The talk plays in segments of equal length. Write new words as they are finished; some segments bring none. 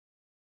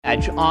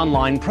catch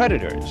online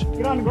predators.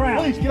 Get on the ground.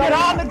 Please, get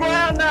on the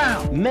ground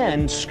now.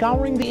 Men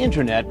scouring the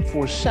internet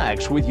for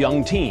sex with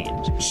young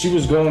teens. She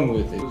was going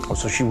with it. Oh,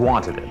 so she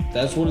wanted it.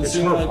 That's what it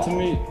seemed like to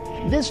me.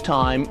 This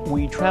time,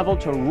 we travel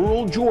to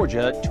rural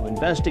Georgia to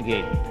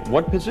investigate.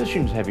 What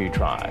positions have you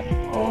tried?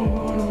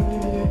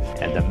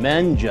 And the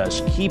men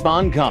just keep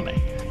on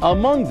coming.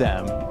 Among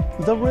them,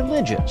 the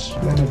religious.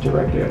 I'm a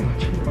director at my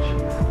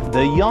church.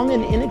 The young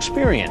and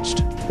inexperienced.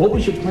 What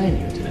was your plan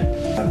here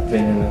today? I've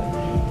been in a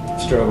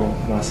struggle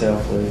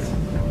myself with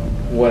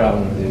what I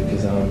want to do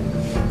because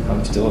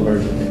I'm still a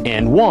virgin.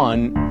 And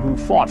one who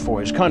fought for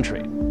his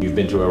country. You've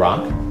been to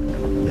Iraq?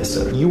 Yes,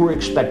 sir. You were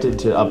expected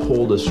to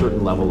uphold a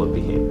certain level of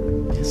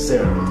behavior. Yes,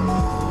 sir.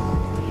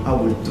 I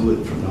would do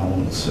it from now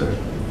on, sir.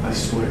 I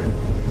swear.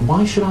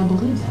 Why should I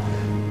believe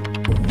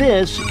that?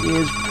 This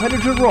is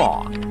Predator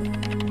Raw.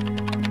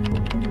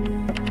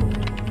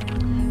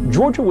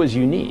 Georgia was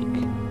unique,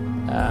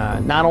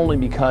 not only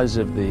because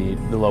of the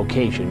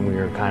location, we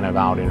were kind of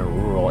out in a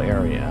rural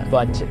area,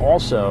 but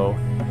also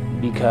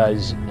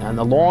because on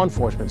the law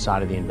enforcement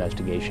side of the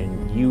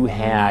investigation, you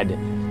had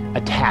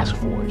a task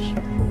force,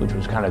 which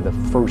was kind of the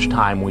first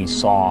time we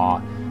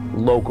saw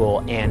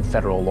local and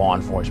federal law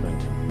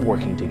enforcement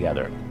working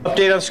together.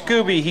 Update on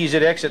Scooby, he's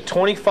at exit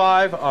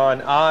 25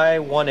 on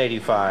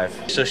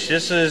I-185. So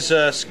this is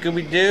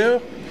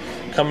Scooby-Doo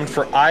coming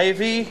for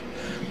Ivy.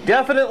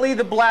 Definitely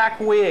the black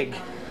wig.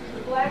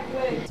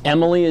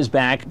 Emily is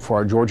back for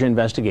our Georgia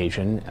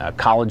investigation, a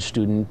college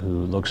student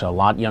who looks a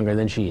lot younger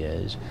than she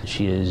is.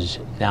 She has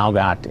now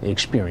got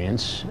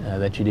experience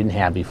that she didn't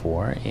have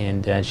before,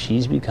 and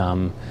she's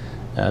become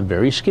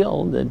very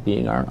skilled at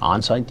being our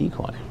on-site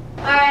decoy.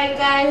 All right,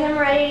 guys, I'm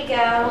ready to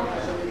go.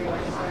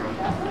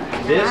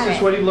 This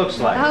is what he looks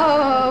like.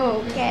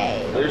 Oh,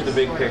 okay. There's the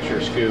big picture,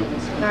 Scoob.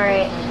 All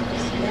right.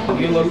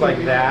 You look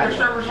like that.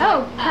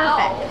 Oh,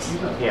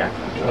 perfect. Yeah,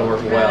 it'll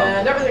work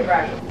well.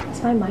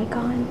 Is my mic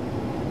on?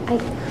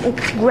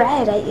 It's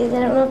red. I don't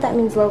know if that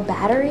means low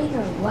battery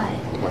or what.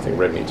 I think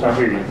red means I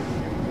hear you.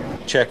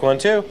 Check 1,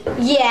 2.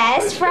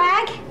 Yes,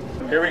 Frag?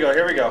 Here we go,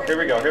 here we go, here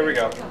we go, here we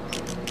go.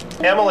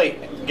 Emily,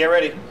 get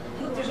ready.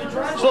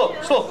 Slow,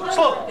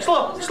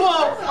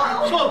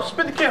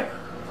 spin the camera.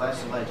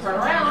 Turn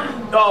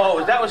around.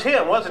 Oh, that was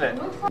him, wasn't it?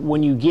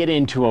 When you get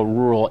into a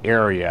rural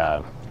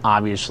area,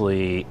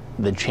 obviously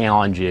the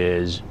challenge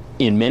is,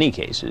 in many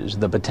cases,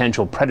 the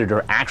potential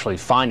predator actually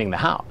finding the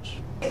house.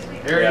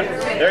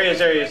 There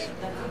he is.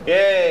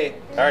 Yay.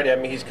 All right,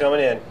 Emmy, he's coming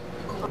in.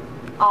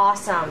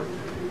 Awesome.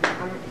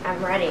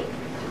 I'm ready.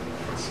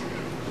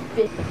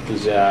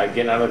 He's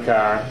getting out of the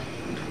car.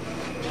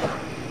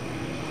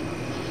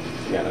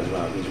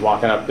 He's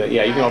walking up the...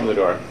 Yeah, you can open the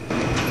door.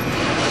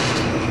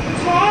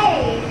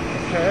 Hey.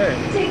 Hey.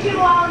 Took you a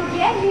while to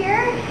get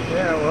here.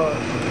 Yeah, well,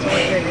 it's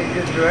only taking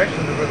good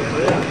directions over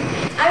there.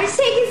 I was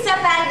taking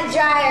stuff out of the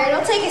dryer.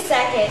 It'll take a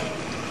second.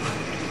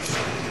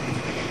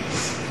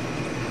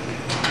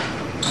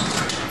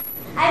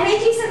 I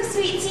made you some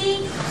sweet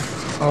tea.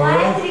 I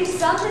had to do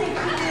something to keep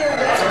you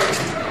awake.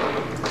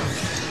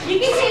 You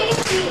can take a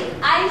seat.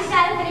 I just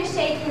had to finish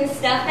taking the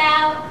stuff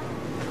out.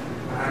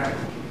 Alright.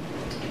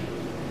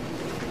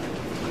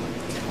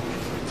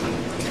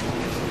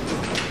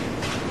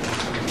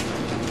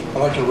 I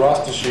like a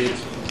roster sheet.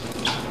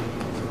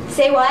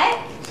 Say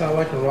what? Sound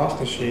like a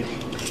roster sheet.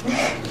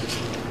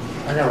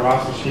 I got a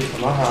roster sheet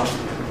for my house.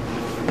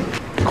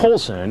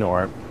 Colson,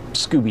 or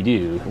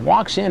Scooby-Doo,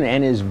 walks in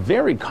and is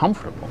very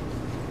comfortable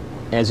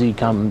as he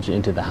comes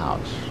into the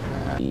house,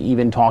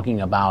 even talking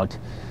about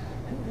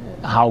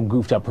how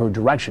goofed up her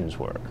directions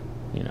were.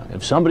 You know,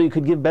 if somebody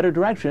could give better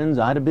directions,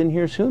 I'd have been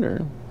here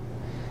sooner.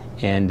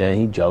 And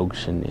he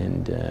jokes,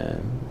 and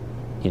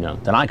you know,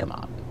 then I come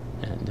out,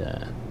 and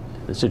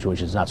the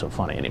situation's not so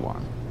funny anymore.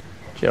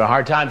 Did you have a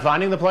hard time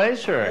finding the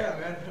place, or? Yeah,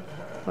 man.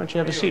 Why don't you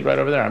have a seat right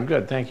over there? I'm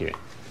good, thank you.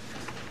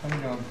 How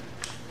you doing?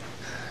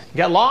 You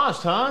got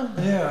lost, huh?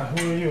 Yeah,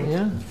 who are you?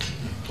 Yeah.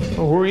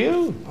 Well, who are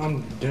you?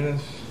 I'm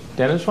Dennis.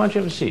 Dennis, why don't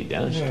you have a seat?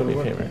 Dennis, Yeah, do me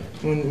a favor.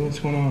 What's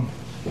going on?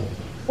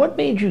 What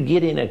made you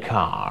get in a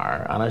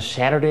car on a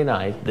Saturday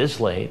night this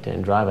late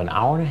and drive an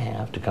hour and a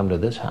half to come to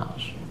this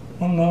house? I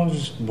don't know, I was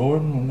just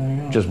bored and wanted to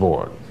hang out. Just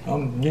bored.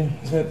 Yeah,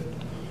 that's it.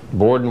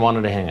 Bored and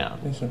wanted to hang out.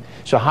 Yes, sir.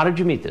 So how did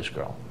you meet this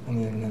girl? On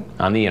the internet.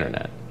 On the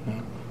internet. Yeah.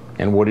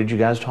 And what did you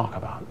guys talk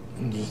about?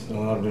 Just a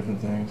lot of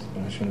different things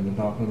that I shouldn't have been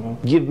talking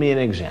about. Give me an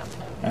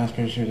example. Ask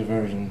her if she's a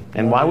virgin.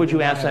 And why would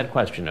you ask that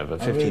question of a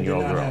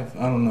 15-year-old girl?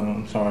 I don't know,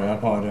 I'm sorry, I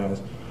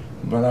apologize.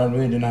 But I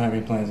really did not have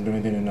any plans to do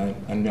anything tonight.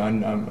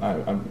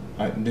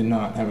 I did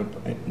not have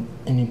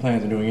any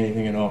plans of doing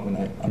anything at all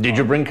tonight. Did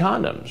you bring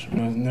condoms?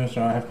 No,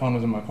 sir, I have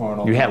condoms in my car at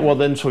all You had, times. well,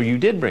 then, so you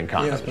did bring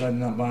condoms. Yes, but I did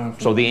not buy them.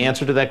 So the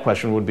answer to that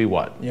question would be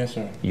what? Yes,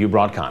 sir. You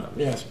brought condoms.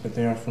 Yes, but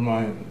they are for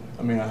my,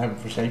 I mean, I have them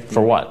for safety.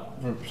 For what?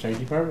 For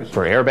safety purposes.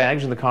 For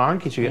airbags in the car in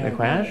case you get in a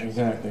crash? Yeah,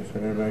 exactly, for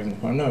airbags in the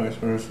car. No, it's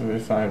for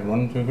if I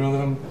run into a girl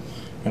that I'm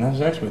going to have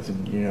sex with,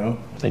 you know.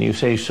 Then you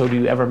say, so do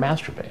you ever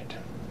masturbate?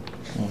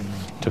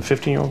 To a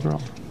 15-year-old girl?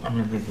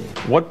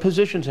 What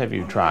positions have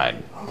you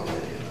tried?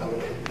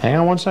 Hang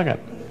on one second.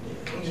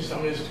 I'm just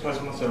express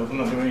myself. I'm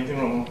not doing anything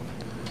wrong.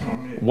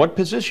 What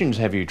positions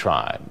have you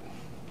tried?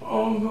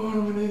 Oh God,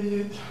 I'm an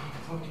idiot.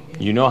 Fucking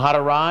idiot. You know how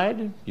to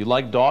ride? You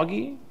like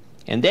doggy?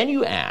 And then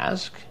you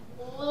ask...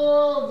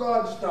 Oh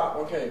God, stop.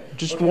 Okay.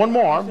 Just okay. one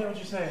more. I understand what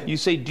you're saying. You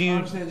say, do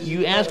you...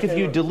 You ask okay, if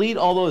you look. delete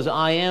all those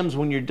IMs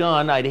when you're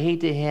done. I'd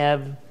hate to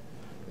have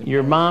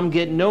your mom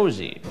get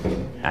nosy.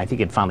 I think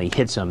it finally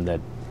hits him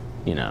that,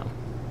 you know,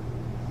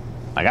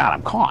 my God,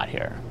 I'm caught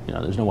here. You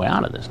know, there's no way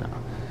out of this now.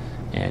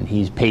 And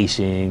he's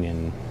pacing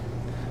and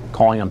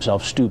calling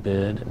himself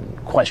stupid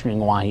and questioning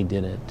why he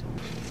did it.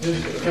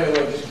 Okay,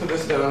 look, just put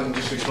this down and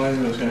just explain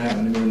to me what's going to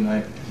happen to me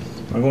tonight.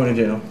 I'm going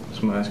to jail.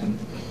 That's what I'm asking.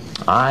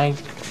 I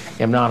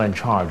am not in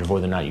charge of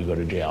whether or not you go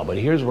to jail, but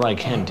here's what I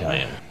can tell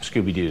you,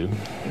 Scooby-Doo.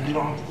 You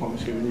don't have to call me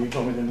Scooby-Doo. You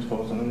call me Dennis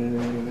Colson. I don't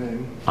need your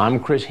name. I'm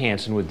Chris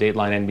Hansen with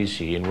Dateline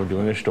NBC, and we're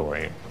doing a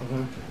story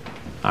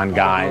on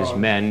guys,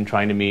 men,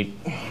 trying to meet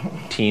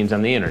teens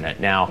on the internet.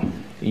 Now,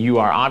 you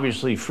are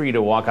obviously free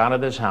to walk out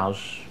of this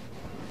house,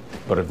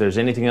 but if there's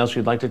anything else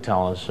you'd like to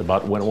tell us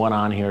about what went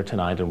on here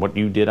tonight and what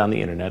you did on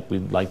the internet,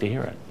 we'd like to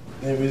hear it.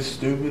 It was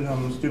stupid.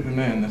 I'm a stupid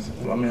man.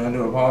 I mean, I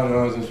do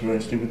apologize. It's a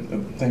very stupid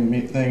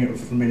thing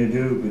for me to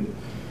do,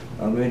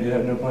 but I really did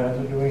have no plans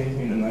of doing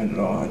anything tonight at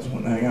all. I just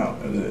wanted to hang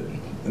out. That was it.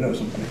 To know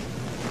something.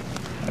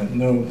 I had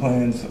no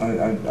plans.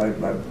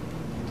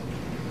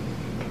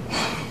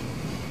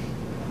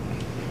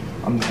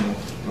 I'm just gonna...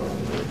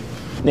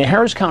 The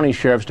Harris County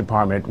Sheriff's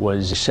Department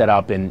was set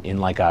up in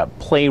like a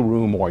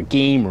playroom or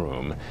game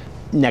room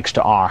next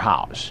to our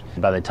house.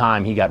 By the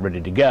time he got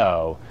ready to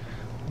go,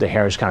 the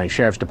Harris County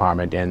Sheriff's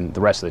Department and the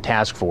rest of the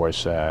task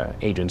force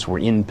agents were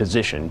in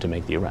position to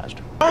make the arrest.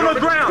 On the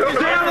ground! Get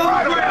down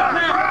on the ground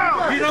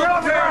now! Get on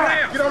the ground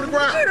now! Get on the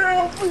ground! Get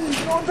down, please!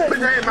 Put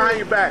your hands behind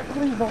your back.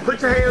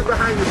 Put your hands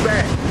behind your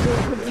back.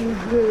 Don't take me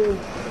to jail.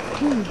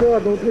 Please,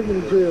 God, don't take me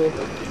to jail.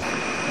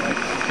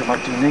 Come up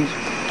to your knees.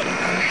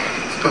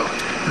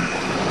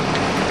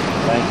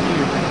 Thank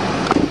you.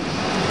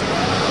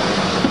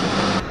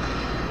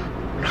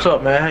 What's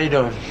up, man? How you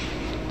doing?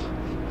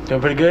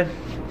 Doing pretty good?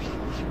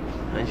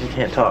 I just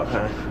can't talk,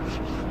 huh?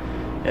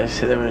 Yeah,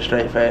 sit there with a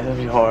straight face. It'll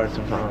be hard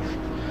sometimes.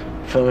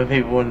 Filming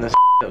people in this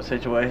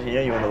situation,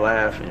 yeah, you want to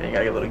laugh. You know, you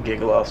gotta get a little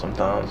giggle off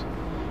sometimes.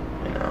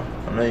 You know,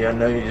 I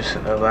know you're just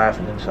sitting there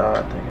laughing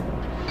inside, thinking.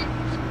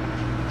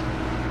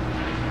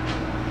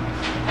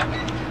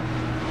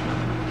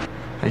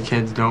 Hey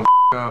kids, don't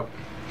up.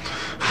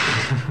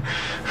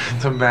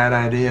 It's a bad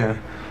idea.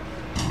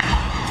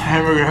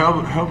 Hamburger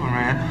helper,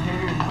 man.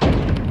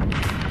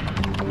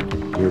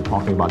 You're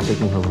talking about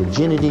taking her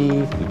virginity.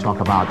 You talk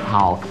about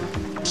how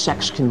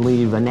sex can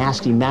leave a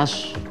nasty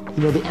mess.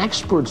 You know, the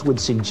experts would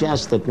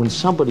suggest that when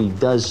somebody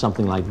does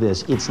something like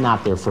this, it's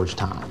not their first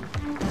time.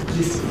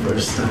 This is the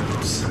first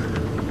time, sir.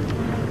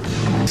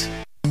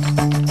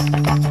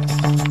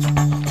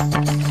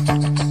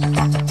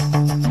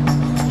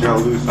 Joe,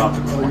 lose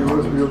something. Oh,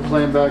 you were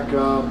playing back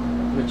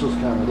Mitchell's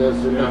camera.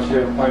 There's You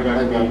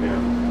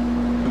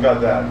got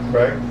that,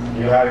 right?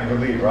 You had it in the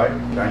lead, right?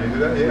 Can you do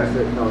that? Yeah.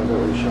 No,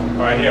 that was showing.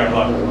 All right, here,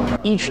 look.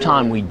 Each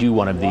time we do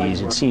one of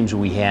these, it seems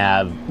we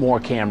have more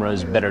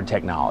cameras, better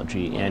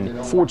technology,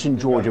 and Fortune,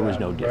 Georgia was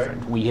no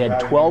different. We had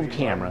 12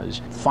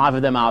 cameras, 5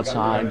 of them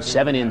outside,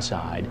 7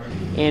 inside,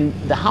 and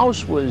the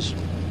house was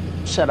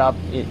set up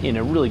in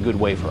a really good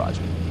way for us.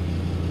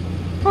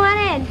 Come on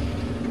in.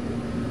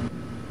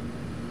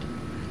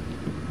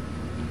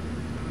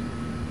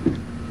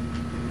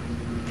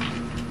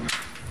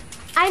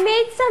 I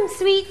made some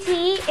sweet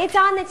tea. It's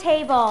on the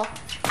table.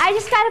 I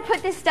just got to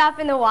put this stuff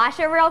in the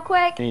washer real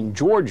quick. In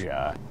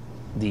Georgia,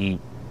 the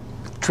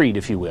treat,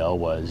 if you will,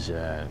 was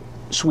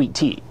sweet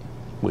tea,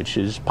 which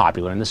is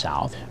popular in the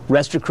South.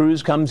 Resta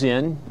Cruz comes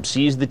in,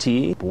 sees the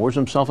tea, pours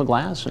himself a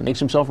glass, and makes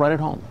himself right at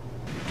home.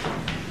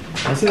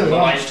 A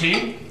little iced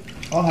tea?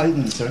 Oh, how you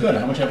doing, sir? Good.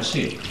 How much have a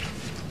seat?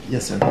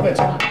 Yes, sir. Oh, that's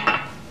fine.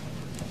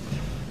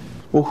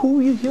 Well, who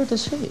are you here to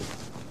see?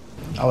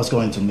 I was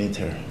going to meet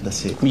her.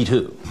 That's it. Meet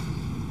who?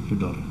 Your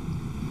daughter.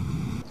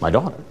 My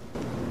daughter.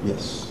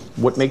 Yes.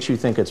 What makes you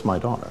think it's my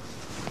daughter?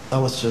 I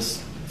was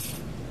just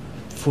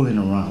fooling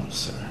around,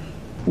 sir.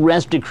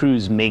 Resta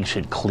Cruz makes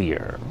it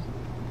clear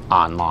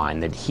online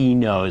that he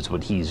knows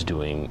what he's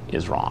doing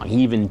is wrong.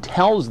 He even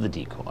tells the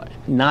decoy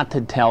not to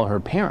tell her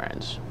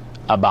parents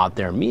about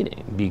their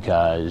meeting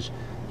because,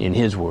 in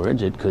his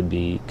words, it could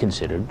be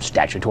considered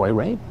statutory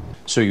rape.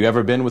 So you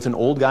ever been with an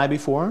old guy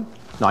before?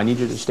 No, I need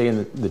you to stay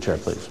in the chair,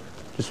 please.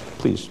 Just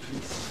please.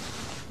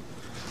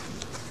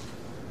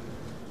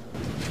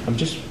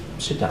 Just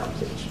sit down,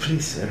 please.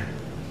 Please, sir.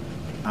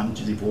 I'm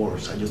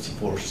divorced. I just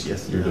divorced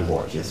yesterday. You're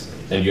divorced? Yes.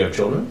 And you have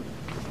children?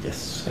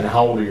 Yes. And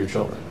how old are your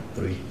children?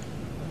 3.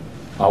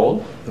 How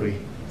old? 3.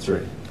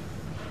 3.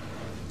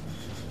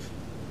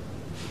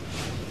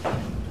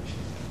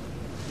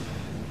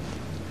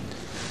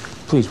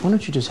 Please, why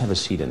don't you just have a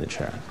seat in the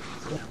chair?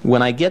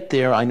 When I get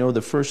there, I know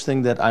the first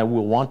thing that I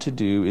will want to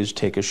do is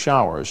take a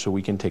shower so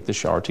we can take the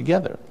shower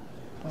together.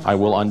 I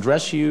will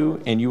undress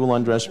you and you will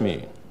undress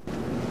me.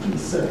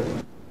 Please, sir.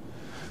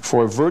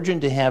 For a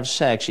virgin to have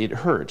sex, it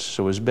hurts,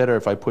 so it's better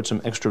if I put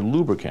some extra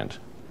lubricant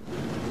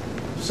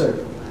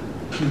Sir,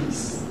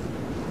 please.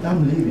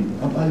 I'm leaving.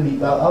 I don't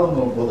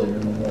want to bother you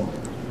no more.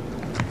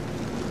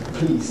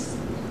 Please.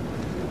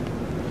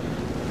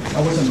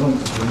 I wasn't going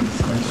to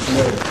police, I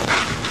swear.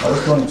 I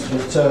was going to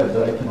just tell her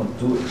that I cannot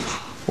do it.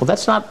 Well,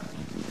 that's not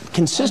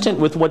consistent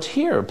with what's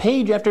here,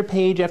 page after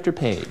page after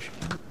page.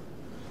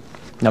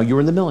 Now, you were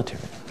in the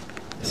military.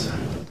 Yes, sir.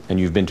 And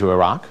you've been to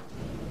Iraq?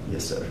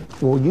 Yes, sir.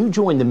 Well, you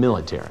joined the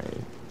military.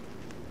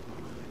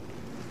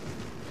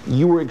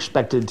 You were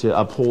expected to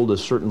uphold a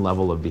certain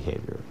level of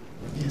behavior.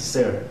 Yes,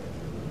 sir.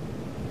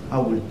 I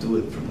will do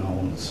it from now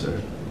on,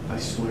 sir. I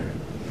swear.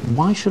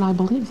 Why should I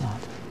believe that?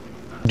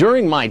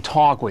 During my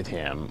talk with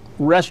him,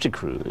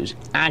 Resticruz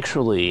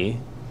actually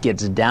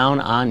gets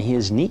down on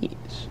his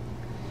knees.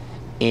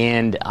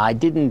 And I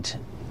didn't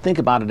think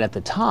about it at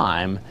the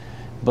time,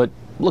 but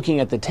looking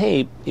at the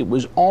tape, it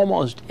was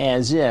almost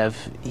as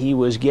if he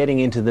was getting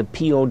into the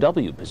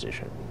POW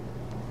position.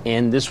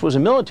 And this was a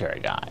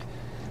military guy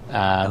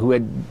who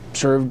had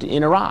served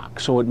in Iraq.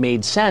 So it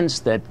made sense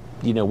that,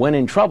 you know, when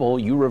in trouble,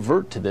 you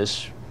revert to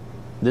this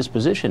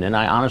position. And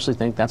I honestly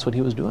think that's what he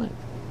was doing.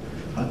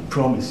 I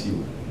promise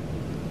you,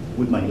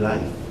 with my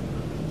life.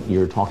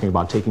 You're talking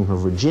about taking her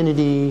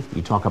virginity.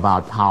 You talk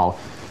about how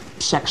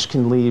sex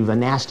can leave a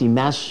nasty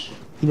mess.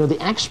 You know, the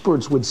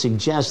experts would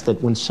suggest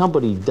that when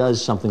somebody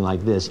does something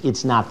like this,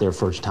 it's not their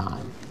first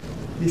time.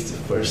 It's the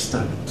first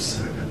time,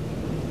 sir.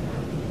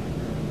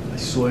 I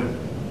swear.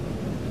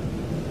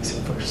 It's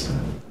the first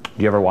time.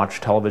 Do you ever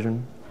watch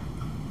television?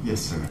 Yes,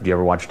 sir. Do you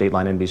ever watch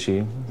Dateline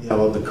NBC? Yeah,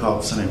 about the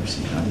cops and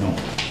everything, I know.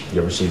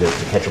 You ever see the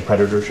Catch a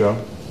Predator show?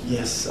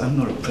 Yes, I'm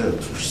not a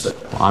predator, sir.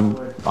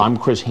 I'm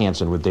Chris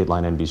Hansen with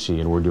Dateline NBC,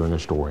 and we're doing a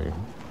story.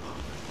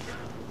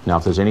 Now,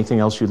 if there's anything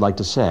else you'd like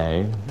to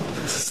say,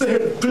 sir,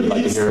 please. I'd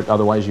like to hear it.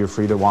 Otherwise, you're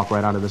free to walk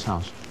right out of this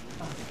house.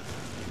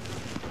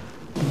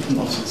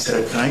 No,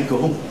 sir, can I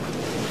go?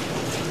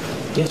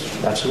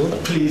 Yes, absolutely.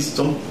 Please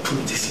don't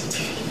put this in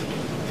TV.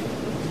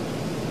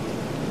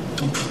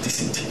 Don't put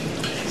this in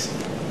TV, please.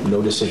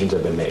 No decisions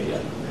have been made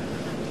yet.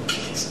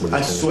 Please.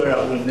 I swear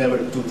I will never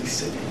do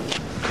this again.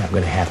 Okay, I'm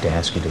going to have to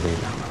ask you to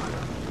leave now.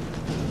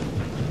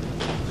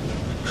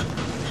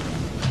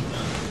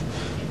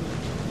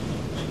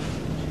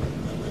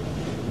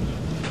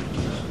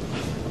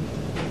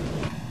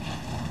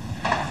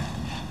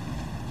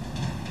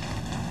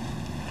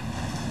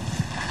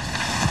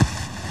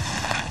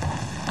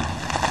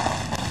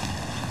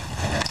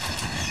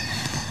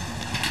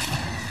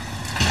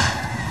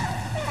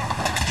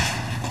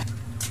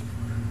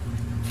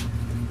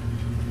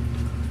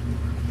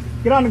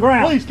 Get on the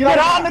ground. Please, get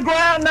on the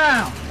ground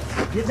now.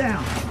 Get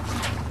down.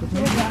 Put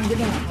your head down, get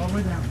down. All the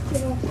way down.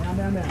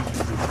 Down, down.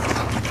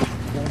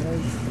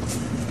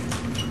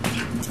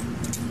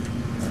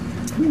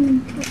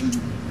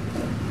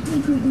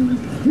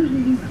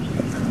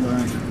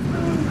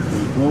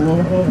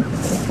 Whoa.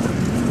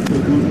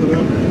 Put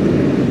up.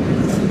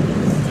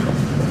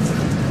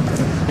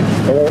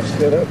 Come on,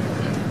 sit up.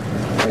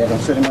 I gotta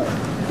sit him up.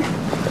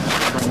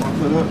 Come on,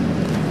 put up.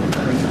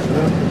 Put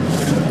up.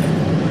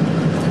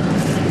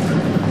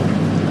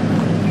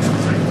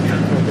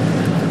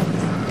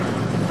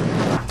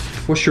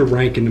 What's your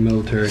rank in the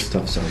military?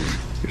 Staff sergeant.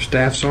 Your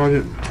staff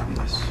sergeant?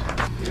 Yes.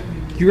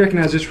 You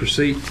recognize this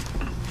receipt?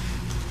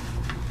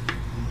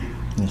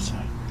 Yes,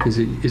 sir.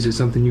 Is it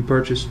something you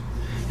purchased?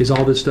 Is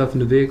all this stuff in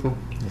the vehicle?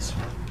 Yes, sir.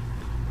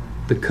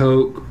 The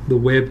Coke, the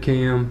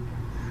webcam.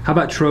 How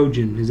about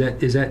Trojan? Is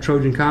that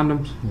Trojan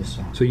condoms? Yes,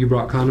 sir. So you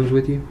brought condoms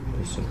with you?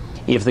 Yes, sir.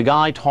 If the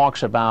guy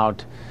talks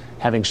about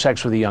having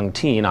sex with a young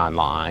teen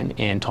online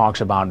and talks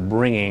about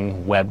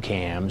bringing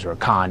webcams or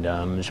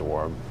condoms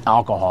or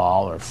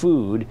alcohol or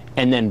food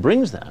and then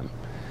brings them,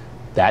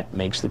 that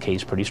makes the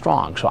case pretty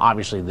strong. So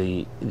obviously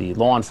the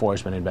law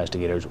enforcement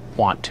investigators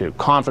want to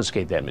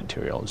confiscate that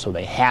material so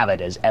they have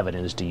it as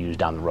evidence to use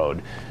down the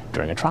road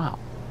during a trial.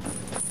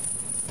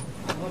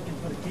 I'm looking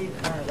for the key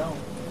to turn it on.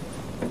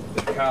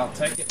 Kyle,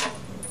 take it.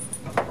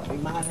 We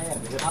might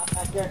have. Is it hot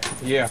back there?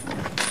 Yeah.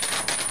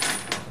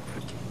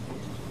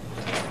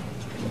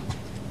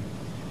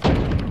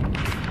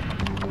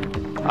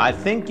 I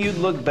think you'd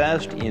look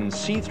best in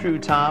see-through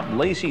top,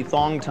 lacy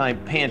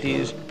thong-type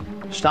panties,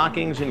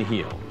 stockings, and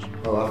heels.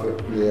 Oh,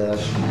 yeah.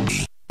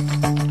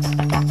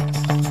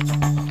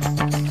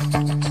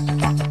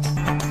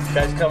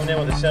 Guy's coming in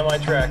with a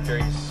semi-tractor.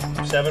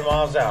 He's 7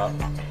 miles out.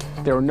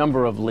 There are a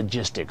number of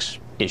logistics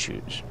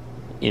issues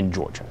in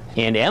Georgia.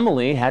 And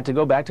Emily had to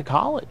go back to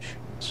college.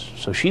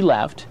 So she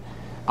left.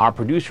 Our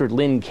producer,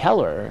 Lynn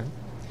Keller,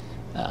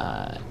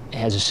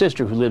 has a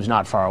sister who lives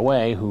not far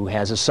away who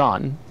has a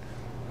son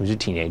who's a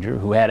teenager,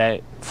 who had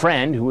a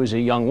friend who was a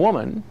young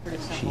woman.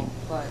 She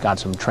got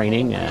some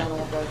training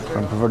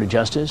from Perverted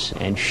Justice,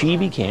 and she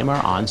became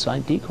our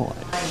on-site decoy.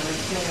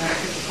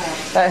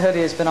 That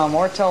hoodie has been on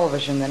more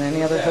television than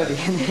any other hoodie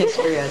in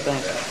history, I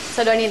think.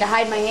 So do I need to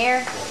hide my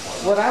hair?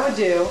 What I would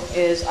do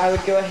is I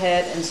would go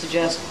ahead and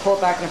suggest pull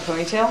it back in a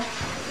ponytail.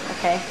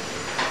 Okay.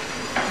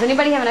 Does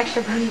anybody have an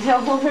extra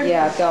ponytail holder?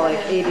 Yeah, I've got like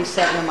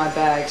 87 in my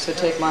bag, so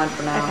take mine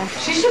for now. Okay.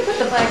 She should put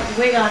the black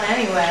wig on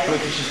anyway.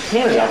 She's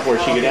tan enough where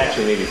she could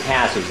actually maybe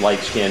pass as light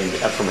skinned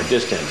from a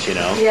distance, you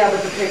know? Yeah,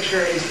 but the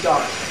picture is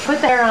dark.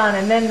 Put the hair on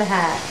and then the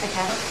hat.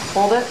 Okay.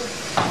 Hold it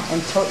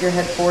and tilt your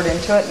head forward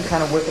into it and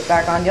kind of whip it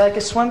back on. Do you like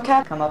a swim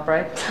cap? Come up,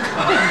 right?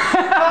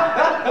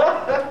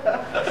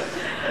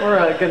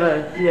 We're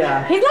gonna,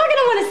 yeah. He's not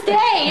gonna want to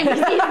stay if he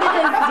sees this.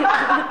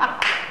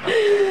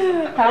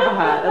 Have a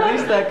hat. At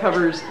least that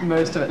covers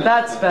most of it.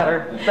 That's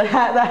better. The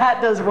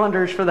hat does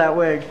wonders for that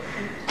wig.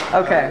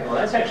 Okay. Well,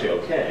 that's actually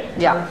okay.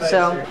 Yeah.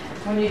 So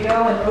when you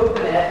go and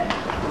open it,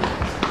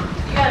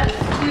 You gotta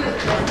do it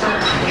this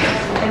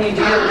time. and you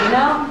do it, you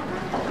know,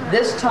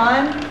 this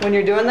time when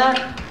you're doing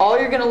that, all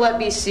you're gonna let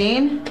be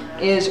seen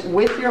is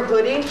with your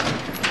hoodie.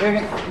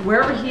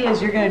 Wherever he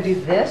is, you're gonna do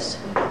this.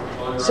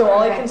 So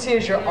all you can see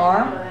is your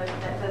arm,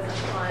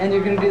 and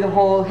you're gonna do the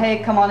whole,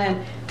 hey, come on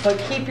in. But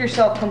keep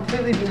yourself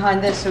completely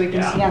behind this so we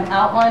can see an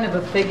outline of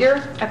a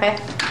figure. Okay.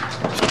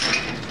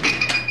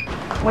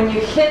 When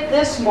you hit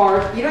this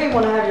mark, you don't even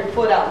want to have your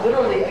foot out.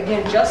 Literally,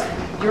 again, just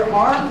your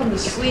arm from the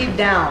sleeve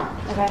down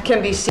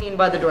can be seen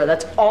by the door.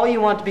 That's all you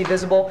want to be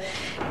visible.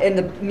 And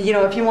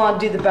if you want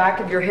to do the back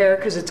of your hair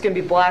because it's going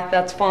to be black,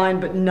 that's fine,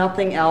 but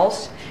nothing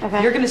else.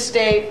 Okay. You're going to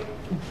stay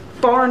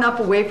far enough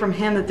away from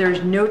him that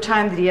there's no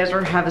time that he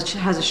ever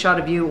has a shot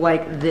of you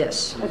like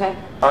this. Okay.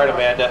 All right,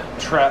 Amanda.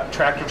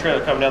 Tractor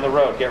trailer coming down the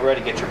road. Get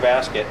ready. Get your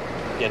basket.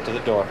 Get to the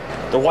door.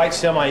 The white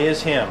semi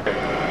is him.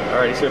 All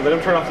right, so let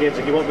him turn off the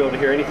engine. He won't be able to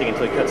hear anything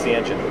until he cuts the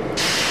engine.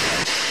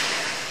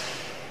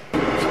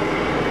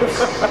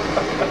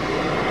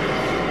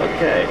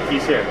 Okay,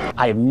 he's here.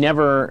 I have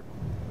never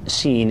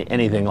seen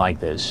anything like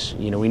this.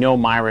 You know, we know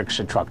Myrick's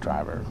a truck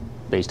driver,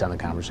 based on the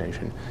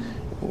conversation.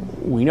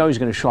 We know he's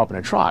going to show up in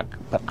a truck,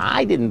 but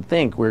I didn't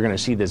think we were going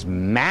to see this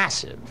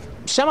massive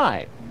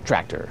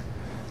semi-tractor.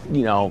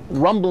 You know,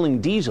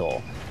 rumbling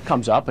diesel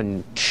comes up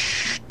and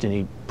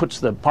he puts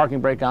the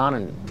parking brake on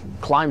and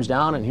climbs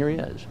down, and here he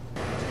is.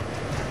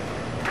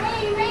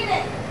 Hey, you made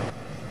it.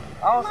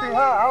 I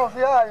don't see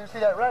how you see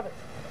that rabbit.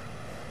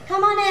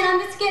 Come on in. I'm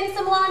just getting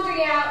some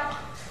laundry out.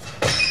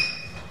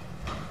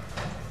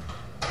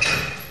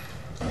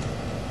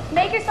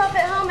 Make yourself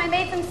at home. I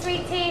made some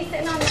sweet tea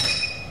sitting on the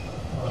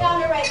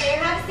counter right there.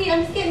 Have a seat.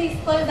 I'm just getting these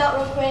clothes out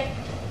real quick.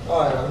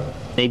 All right.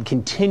 They'd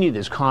continue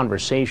this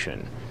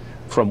conversation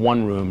from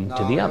one room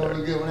to the other,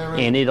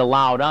 and it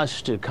allowed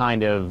us to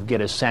kind of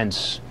get a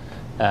sense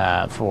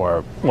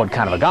for what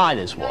kind of a guy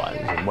this was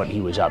and what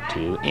he was up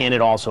to, and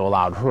it also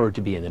allowed her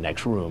to be in the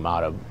next room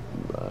out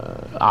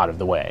of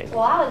the way.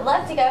 Well, I would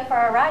love to go for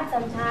a ride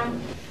sometime.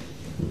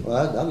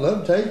 Well, I'd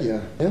love to take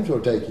you. I'm sure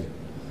take you.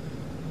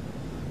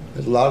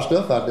 There's a lot of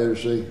stuff out there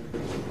to see.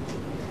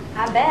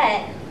 I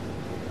bet.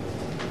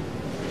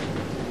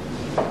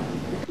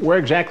 Where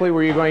exactly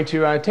were you going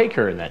to take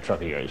her in that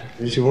truck of yours?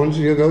 She wants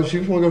to go. She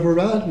just want to go for a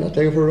ride. I'll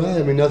take her for a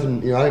ride. I mean,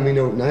 nothing. You know, I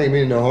ain't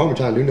mean no harm or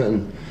trying to do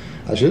nothing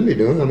I shouldn't be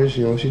doing. I mean,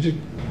 you know, she's just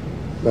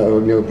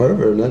no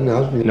pervert or nothing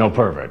else. No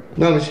pervert.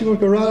 No, I mean, she wants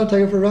to go ride. I'll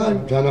take her for a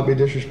ride. Try not to be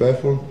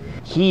disrespectful.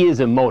 He is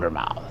a motor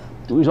mouth.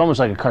 He was almost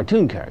like a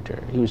cartoon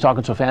character. He was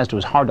talking so fast it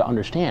was hard to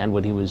understand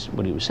what he was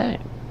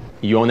saying.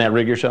 You own that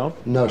rig yourself?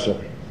 No,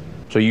 sir.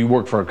 So you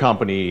work for a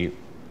company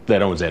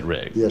that owns that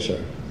rig? Yes,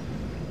 sir.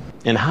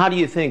 And how do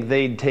you think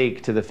they'd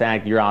take to the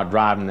fact you're out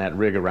driving that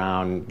rig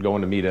around,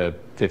 going to meet a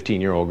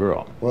 15-year-old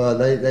girl? Well,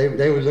 they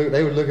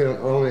would look at it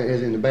only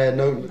as in the bad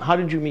note. How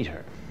did you meet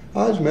her?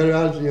 I just met her.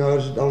 I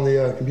was on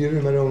the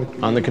computer. Met her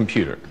on the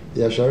computer.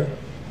 Yes, sir.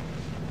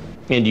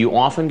 And do you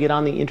often get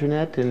on the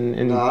internet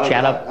and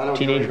chat up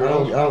teenage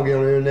girls? I don't get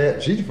on the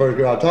internet. She's the first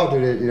girl I talked to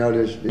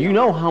that, You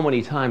know how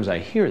many times I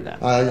hear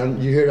that?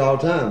 You hear it all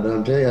the time, but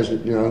I'm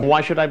telling you,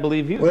 Why should I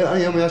believe you? Well,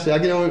 I say I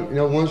get on,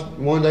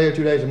 one day or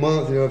 2 days a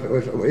month,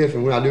 if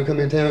and when I do come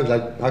in town,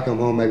 because I come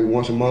home maybe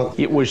once a month.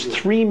 It was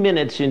 3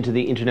 minutes into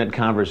the internet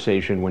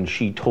conversation when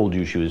she told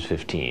you she was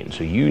 15.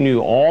 So you knew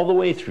all the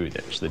way through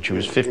this that she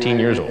was 15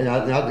 years old. And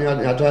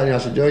I told her, I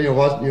said, Joe,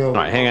 what? All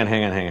right, hang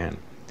on.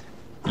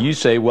 You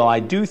say, well, I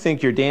do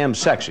think you're damn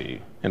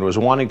sexy, and was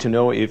wanting to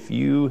know if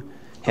you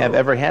have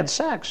ever had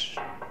sex.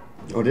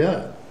 Oh, did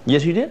I?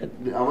 Yes, you did.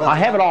 Well, I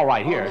have it all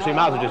right here, so you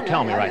might as well just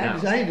tell me right now.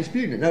 I ain't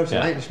disputing it. No, sir,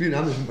 I ain't disputing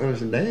it. I'm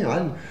just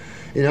damn.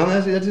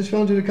 That's just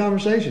fell into the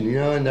conversation,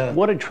 and...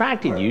 What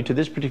attracted you to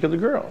this particular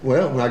girl?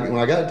 Well, when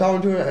I got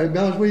talking to her, to be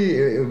honest with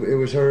you, it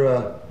was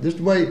her, just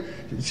the way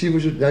she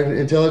was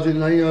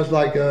intelligent, it's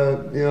like,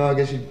 I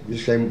guess you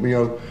just say,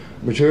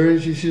 mature.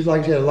 She's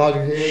like she had a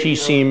logical head. She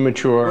seemed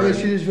mature. Well,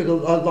 she just she had a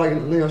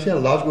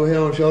logical head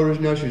on her shoulders.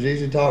 She was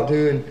easy to talk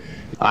to. And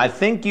I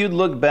think you'd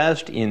look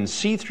best in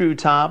see-through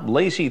top,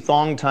 lacy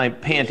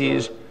thong-type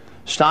panties,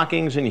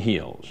 stockings, and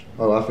heels.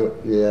 Oh, I feel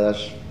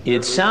that's.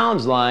 It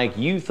sounds like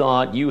you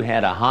thought you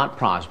had a hot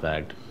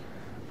prospect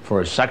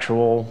for a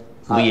sexual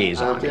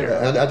liaison here.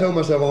 I told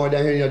myself I went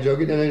down here, Joe,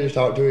 get down there and just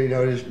talk to her.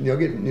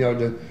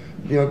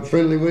 Get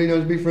friendly with her,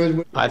 just be friends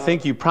with her. I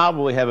think you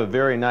probably have a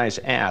very nice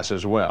ass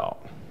as well.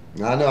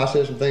 I know I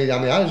said some things. I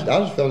mean, I just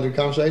fell into the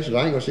conversation.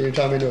 I ain't gonna sit here and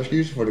try to make no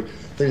excuses for the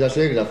things I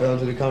said because I fell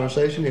into the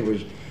conversation. It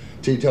was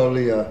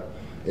totally,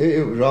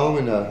 it was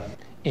wrong.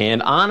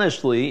 And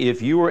honestly,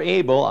 if you were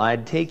able,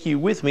 I'd take you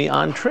with me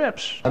on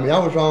trips. I mean, I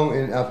was wrong,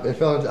 and I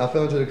fell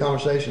into the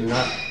conversation, and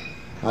I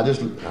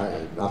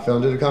fell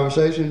into the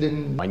conversation and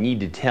didn't. I need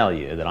to tell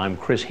you that I'm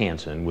Chris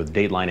Hansen with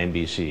Dateline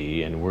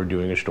NBC, and we're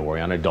doing a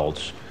story on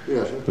adults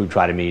who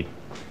try to meet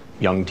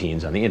young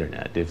teens on the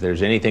internet. If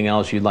there's anything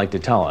else you'd like to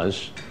tell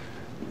us,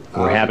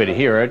 we're happy to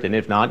hear it, and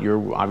if not,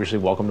 you're obviously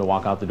welcome to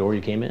walk out the door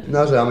you came in.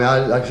 No, sir. I mean,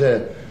 like I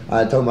said,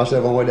 I told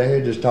myself on the way down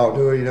here, just talk to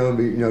her, get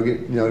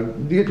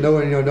to know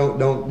her,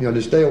 don't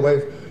just stay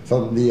away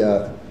from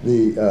the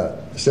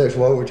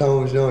sexual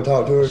overtones, and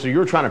talk to her. So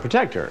you're trying to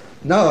protect her?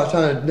 No, I was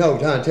trying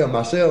to tell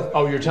myself.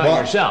 Oh, you're telling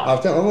yourself? I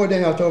was on the way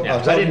down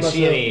here, I didn't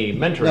see any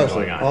mentoring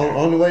going on.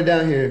 On the way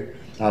down here,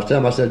 I was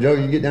telling myself, Joe,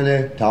 you get down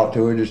there, talk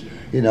to her, just,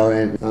 and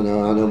I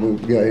know we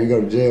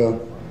go to jail.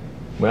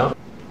 Well,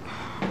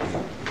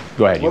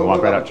 go ahead, you can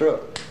walk right up.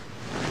 Truck?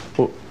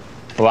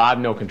 Well, I have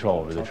no control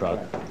over the truck.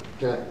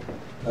 Okay.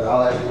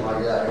 I'll ask him when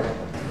I get out here.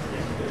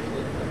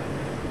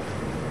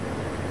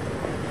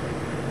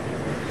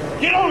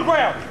 Get on the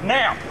ground,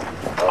 now!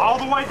 All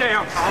the way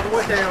down, all the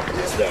way down.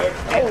 Yes, sir.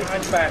 Get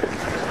behind your back.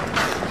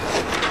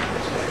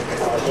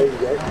 There you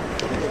go.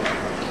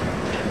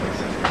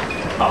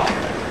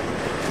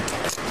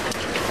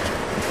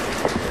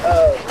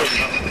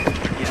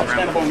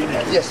 Stand up on your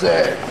neck. Yes,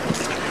 sir.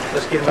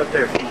 Let's get him up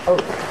there.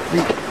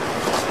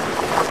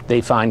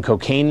 They find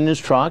cocaine in his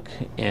truck,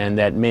 and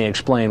that may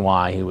explain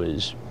why he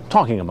was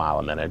talking a mile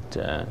a minute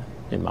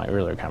in my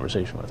earlier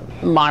conversation with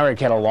him. Myrick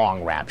had a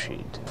long rap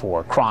sheet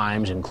for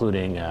crimes,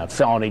 including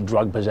felony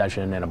drug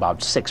possession and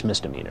about 6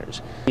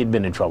 misdemeanors. He'd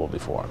been in trouble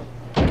before.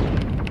 Can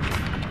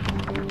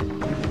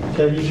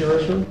I use your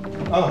restroom?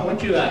 Oh. Why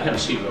don't you have a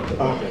seat real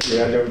quick?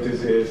 Yeah, I know what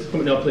this is.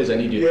 No, please, I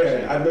need you.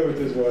 Yeah, I know what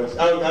this was.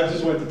 I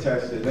just went to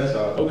test it, that's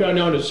all. Okay,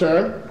 no,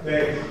 sir.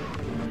 Thanks.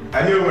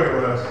 I knew what it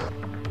was.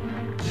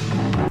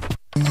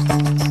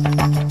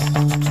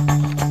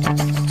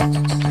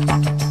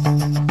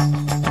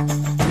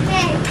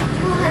 Hey,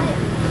 come on.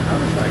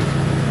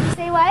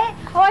 Say what?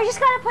 Oh, I just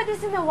gotta put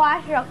this in the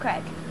wash real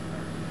quick.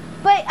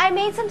 But I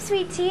made some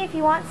sweet tea if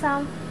you want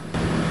some.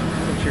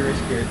 I'm sure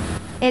it's good.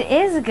 It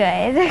is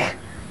good.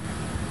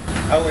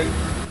 I'll wait.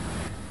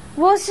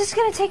 Well, it's just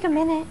gonna take a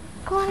minute.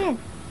 Go on in.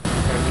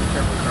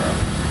 Turn my car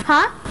off.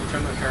 Huh?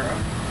 Turn my car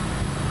off.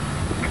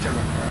 Turn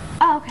my car off.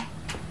 Oh, okay.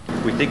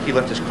 We think he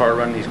left his car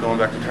running. He's going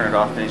back to turn it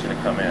off, and he's going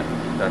to come in.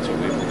 That's what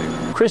we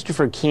believe.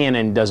 Christopher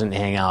Cannon doesn't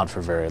hang out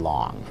for very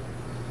long.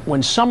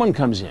 When someone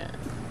comes in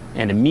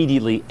and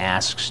immediately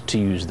asks to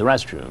use the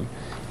restroom,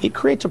 it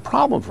creates a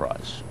problem for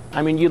us.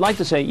 I mean, you'd like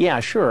to say, yeah,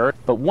 sure,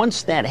 but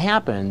once that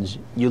happens,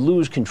 you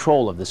lose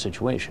control of the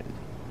situation,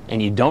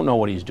 and you don't know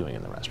what he's doing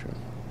in the restroom.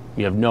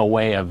 You have no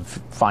way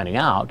of finding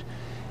out,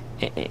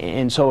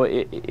 and so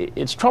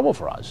it's trouble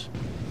for us.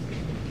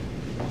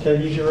 Can I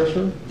use your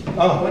restroom?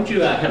 Why don't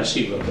you have a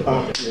seat real quick?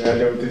 Yeah, I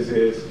know what this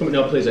is.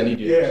 No, please, I need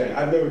you. Yeah,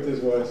 I know what this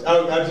was.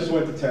 I just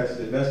went to test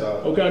it, that's all.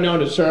 Okay,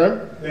 no,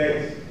 sir.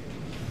 Thanks.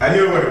 I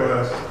knew what it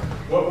was.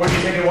 What do you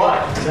think it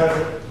was?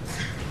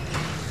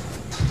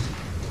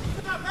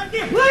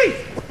 Please!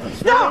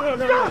 Stop!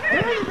 Get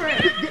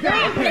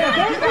down!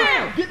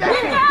 Get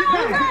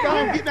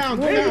down! Get down!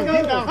 Put your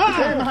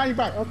hand behind your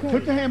back. Okay.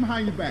 Put your hand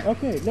behind your back.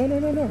 Okay. No.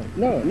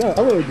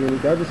 I wasn't doing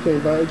it. I just came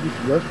by. Just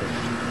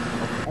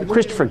restroom.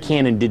 Christopher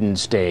Cannon didn't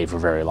stay for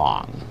very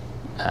long.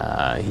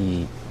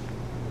 He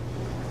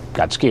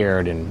got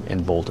scared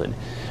and bolted.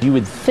 You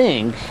would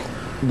think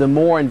the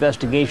more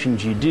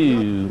investigations you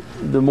do,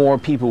 the more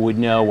people would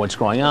know what's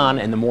going on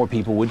and the more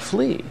people would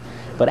flee.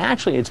 But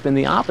actually, it's been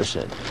the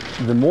opposite.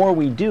 The more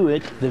we do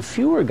it, the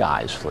fewer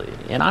guys flee.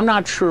 And I'm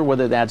not sure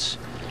whether that's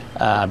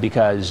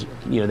because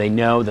they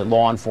know that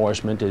law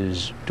enforcement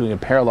is doing a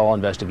parallel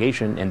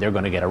investigation and they're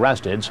going to get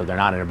arrested, so they're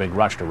not in a big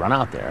rush to run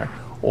out there,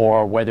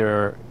 or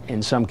whether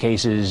in some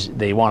cases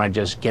they want to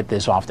just get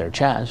this off their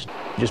chest.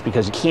 Just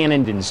because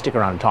Cannon didn't stick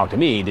around and talk to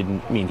me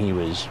didn't mean he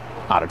was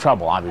out of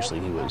trouble. Obviously,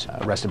 he was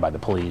arrested by the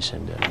police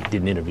and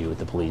did an interview with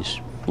the police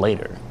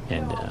later,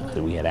 and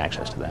we had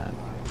access to that.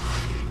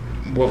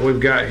 What we've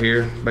got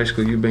here,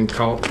 basically you've been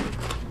caught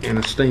in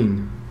a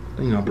sting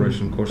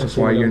operation. Of course, that's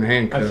why you're in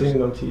handcuffs. I've seen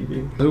it on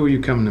TV. Who were you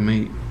coming to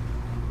meet?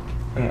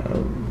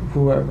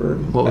 Whoever.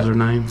 What was her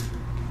name?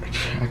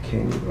 I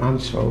can't even. I'm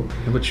so.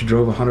 Yeah, but you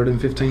drove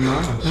 115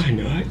 miles. I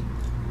know.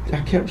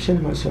 I kept saying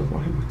to myself,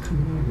 why am I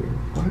coming out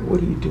here? What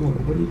are you doing?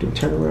 What are you doing?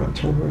 Turn around.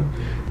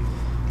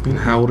 And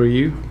how old are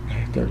you?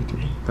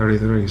 33.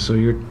 33. So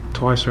you're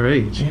twice her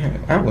age. Yeah,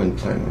 I wasn't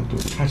planning on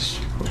doing it. I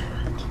swear.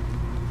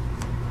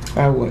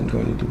 I wasn't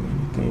going to do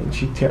anything.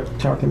 She kept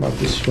talking about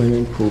the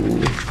swimming pool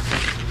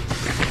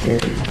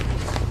and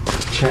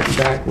chatting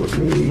back with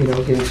me,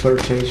 getting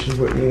flirtatious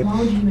with me. Why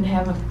would you even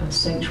have a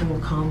sexual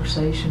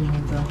conversation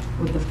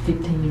with a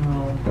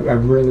 15-year-old? I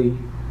really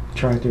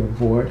tried to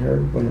avoid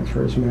her when I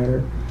first met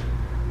her.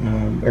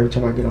 Every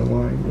time I get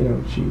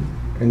online, she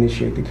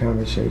initiate the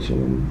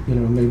conversation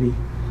and, maybe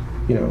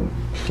you know,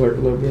 flirt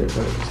a little bit.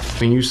 But I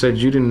mean, you said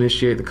you didn't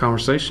initiate the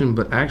conversation,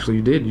 but actually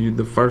you did.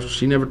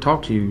 She never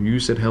talked to you. You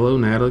said, hello,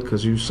 Natalie,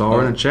 because you saw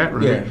her in a chat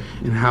room. Yeah.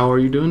 And how are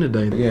you doing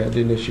today? Yeah, I did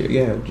initiate.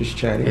 Yeah, just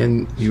chatting.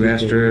 And you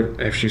asked her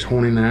if she's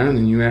horny now, and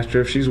then you asked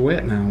her if she's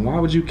wet now. Why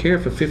would you care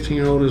if a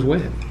 15-year-old is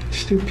wet?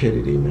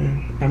 Stupidity,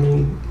 man. I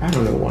mean, I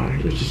don't know why.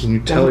 It's just. When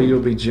you tell her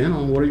you'll be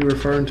gentle, what are you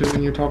referring to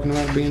when you're talking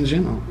about being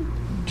gentle?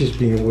 Just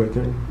being with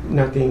her.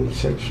 Nothing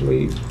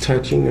sexually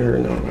touching her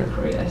and all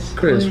that.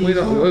 Chris, we've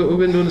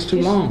been doing this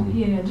too long.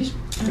 Yeah, just.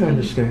 I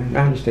understand.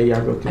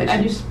 Y'all go through this.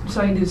 I just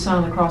saw you do the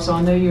sign of the cross, so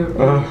I know you're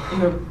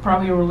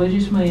probably a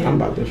religious man.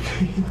 I'm about to.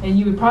 And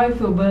you would probably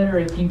feel better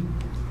if you.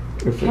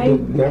 If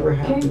it never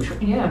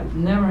happened.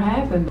 Never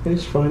happened.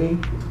 It's funny.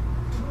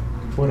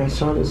 When I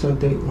saw this on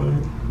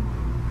Dateline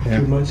a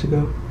few months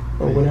ago,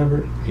 or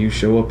whatever. You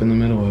show up in the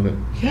middle of it.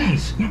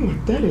 Yes. And I'm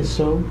like, that is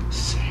so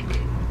sick.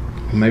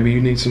 Maybe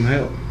you need some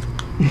help.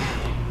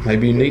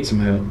 Maybe you need some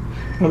help.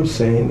 I'm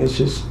saying it's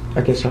just,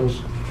 I guess I was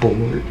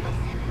bored.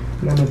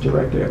 And I'm a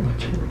director at my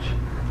church.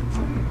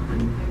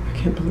 I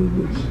can't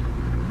believe this.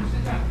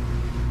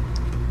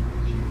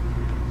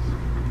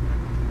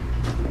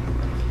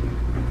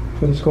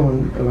 But it's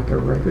going like a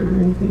record or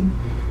anything?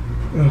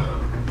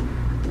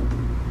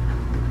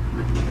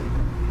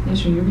 Yes,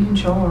 sir, you're being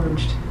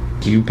charged.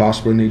 You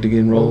possibly need to get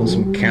enrolled in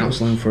some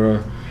counseling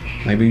for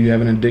maybe you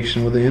have an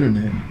addiction with the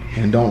internet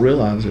and don't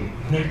realize it.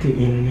 Not the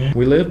internet.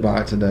 We live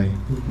by it today.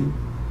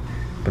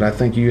 But I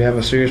think you have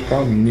a serious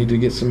problem you need to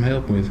get some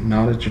help with,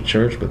 not at your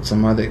church, but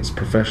somebody that's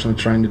professionally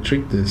trained to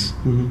treat this.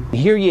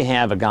 Here you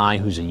have a guy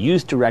who's a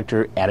youth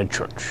director at a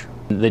church.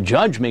 The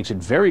judge makes it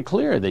very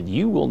clear that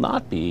you will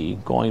not be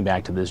going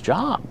back to this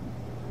job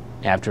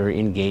after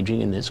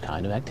engaging in this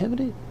kind of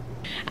activity.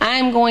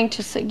 I'm going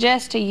to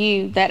suggest to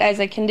you that as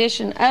a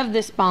condition of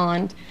this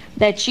bond,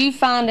 that you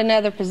find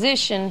another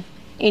position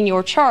in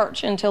your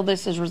church until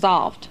this is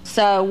resolved.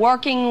 So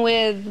working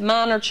with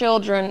minor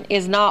children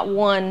is not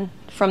one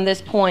from this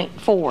point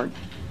forward.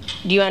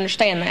 Do you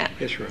understand that?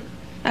 Yes, right.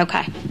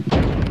 Okay.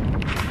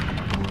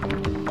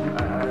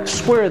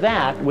 Square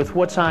that with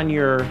what's on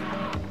your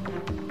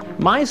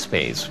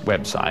MySpace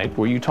website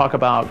where you talk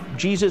about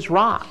Jesus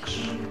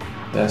rocks.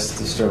 That's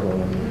the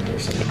struggle I'm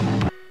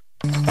facing.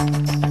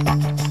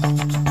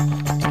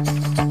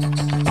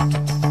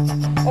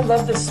 I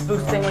love this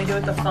spoof thing we do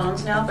with the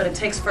phones now, but it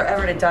takes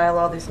forever to dial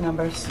all these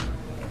numbers.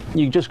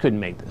 You just couldn't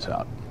make this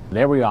up.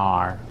 There we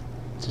are.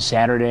 It's a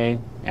Saturday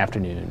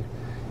afternoon,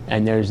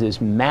 and there's this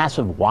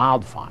massive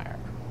wildfire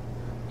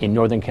in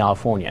Northern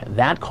California.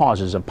 That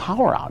causes a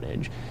power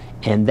outage,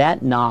 and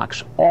that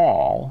knocks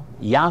all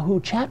Yahoo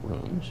chat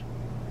rooms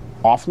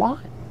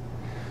offline.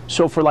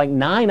 So for like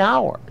 9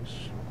 hours,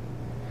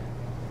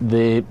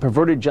 the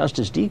perverted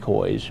justice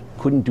decoys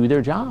couldn't do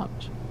their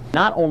jobs.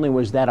 Not only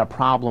was that a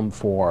problem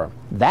for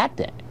that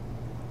day,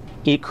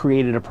 it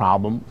created a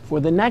problem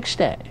for the next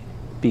day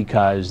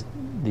because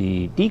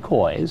the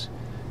decoys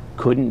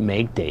couldn't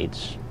make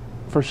dates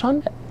for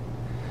Sunday.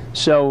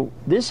 So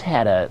this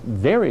had a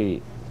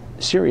very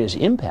serious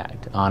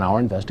impact on our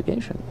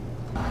investigation.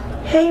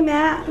 Hey,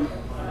 Matt.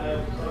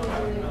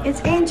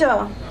 It's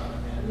Angel.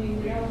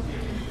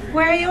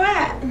 Where are you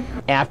at?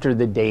 After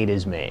the date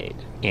is made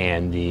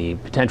and the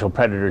potential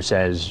predator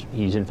says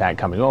he's in fact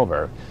coming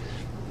over,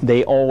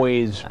 they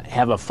always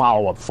have a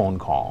follow-up phone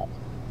call.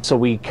 So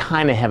we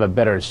kind of have a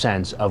better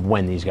sense of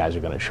when these guys are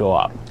going to show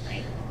up.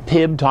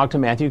 Pibb talked to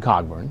Matthew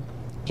Cogburn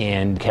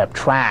and kept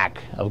track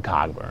of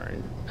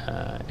Cogburn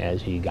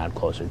as he got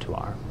closer to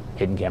our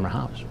hidden camera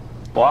house.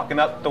 Walking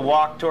up the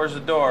walk towards the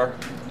door.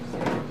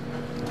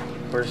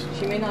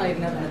 She may not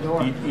even open the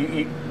door.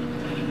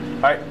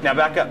 All right, now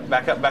back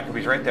up.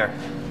 He's right there.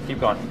 Keep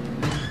going.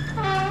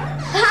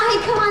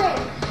 Hi, come on in.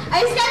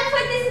 I just gotta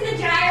put this in the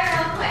dryer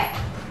real quick.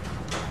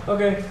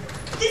 Okay.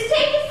 Just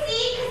take a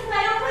seat, because if I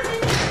don't put this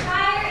in the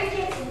dryer, it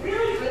gets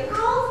really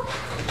wrinkled.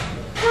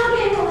 I'll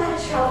get in a lot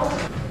of trouble.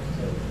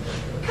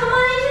 Come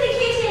on into the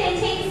kitchen and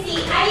take a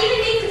seat. I even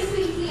made some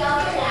sweet tea. I'll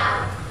get it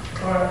out.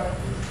 All right.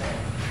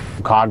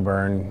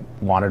 Cogburn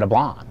wanted a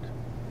blonde,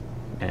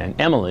 and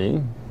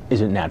Emily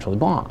isn't naturally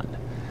blonde.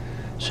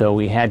 So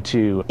we had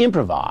to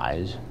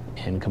improvise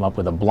and come up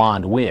with a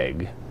blonde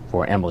wig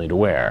for Emily to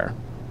wear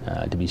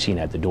to be seen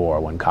at the door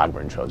when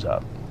Cogburn shows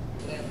up.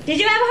 Did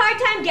you have a hard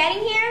time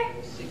getting here?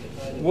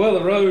 Well,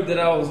 the road that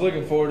I was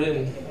looking for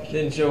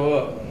didn't show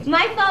up.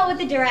 My fault with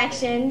the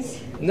directions.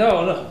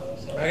 No.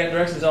 I got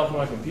directions off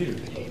my computer.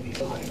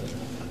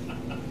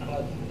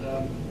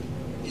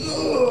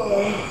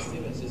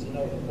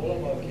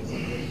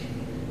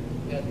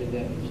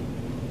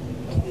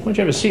 Why don't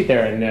you have a seat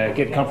there and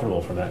get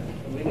comfortable for that?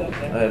 I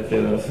had a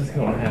feeling this was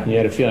going to happen. You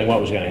had a feeling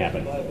what was going to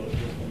happen?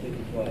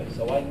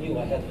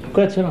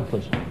 Go ahead, sit down,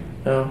 please.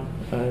 No,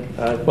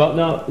 Well,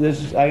 no,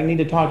 I need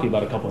to talk to you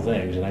about a couple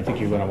things, and I think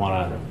you're going to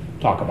want to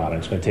talk about it.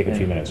 It's going to take a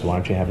few minutes, so why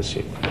don't you have a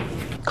seat?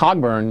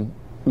 Cogburn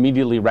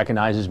immediately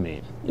recognizes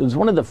me. It was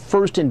one of the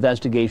first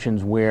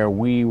investigations where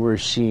we were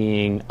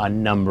seeing a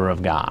number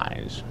of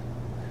guys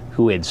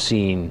who had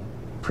seen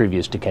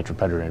previous To Catch a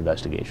Predator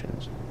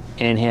investigations.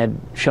 and had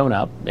shown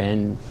up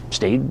and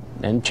stayed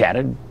and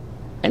chatted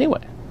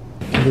anyway.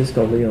 Is this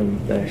going to be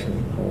on national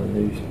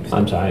news?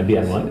 I'm sorry, be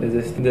on what? Is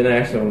this the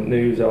national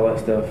news, all that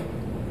stuff?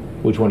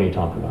 Which one are you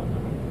talking about?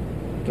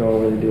 Oh,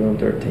 what they do on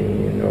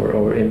 13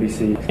 or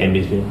NBC.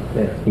 NBC?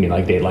 Yeah. You mean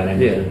like Dateline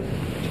NBC?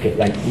 Yeah.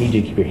 Okay, I need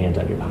you to keep your hands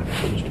out of your pockets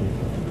for just a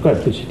minute. Go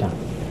ahead, please sit down.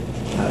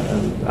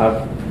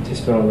 I've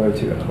just been on the road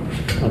 2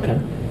 hours. Okay.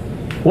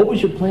 What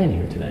was your plan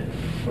here today?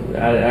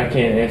 I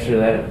can't answer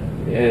that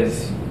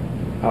as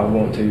I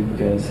want to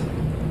because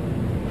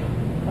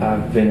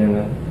I've been in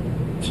a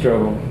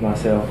struggle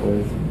myself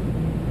with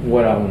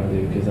what I want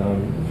to do because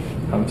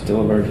I'm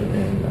still a virgin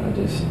and I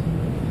just,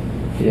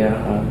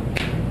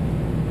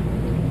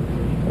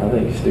 I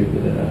think it's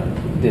stupid that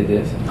I did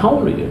this. How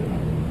old are you?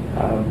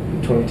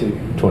 I'm 22.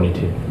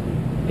 22.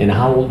 And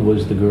how old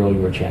was the girl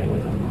you were chatting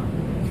with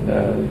online?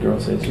 The girl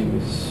said she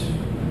was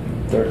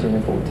 13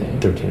 or 14.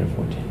 13 or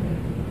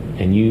 14.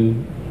 And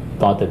you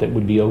thought that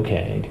would be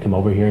okay to come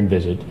over here and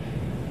visit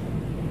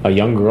a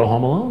young girl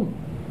home alone?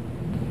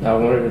 I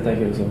wanted to think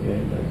it was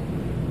okay, but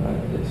I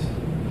just...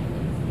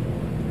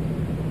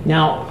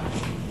 Now,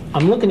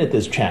 I'm looking at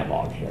this chat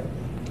log here.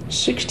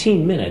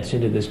 16 minutes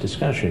into this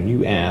discussion,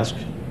 you ask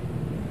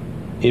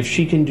if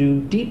she can do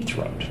deep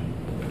throat.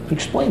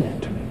 Explain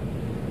that to me.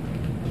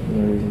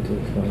 No reason to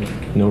explain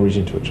it. No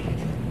reason to explain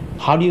it.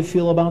 How do you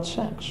feel about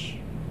sex?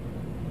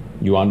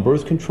 You on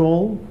birth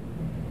control,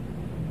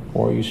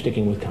 or are you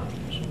sticking with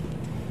condoms?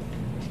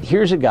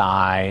 Here's a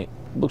guy,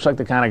 looks like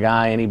the kind of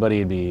guy anybody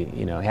would be,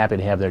 happy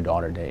to have their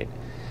daughter date.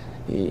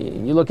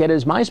 You look at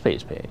his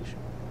MySpace page.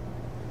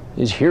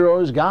 His hero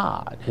is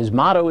God. His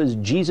motto is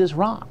Jesus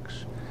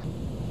rocks.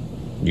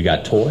 You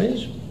got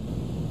toys?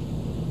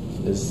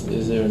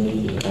 Is there a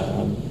need?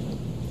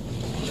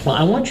 Well,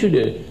 I want you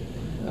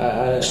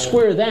to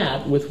square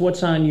that with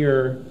what's on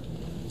your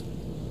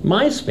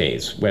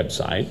MySpace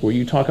website where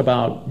you talk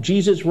about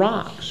Jesus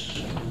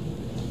rocks.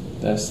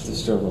 That's the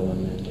struggle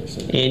I'm in.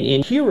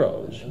 And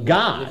heroes,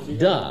 God,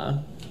 duh.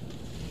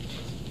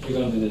 You're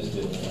going to do this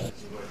too.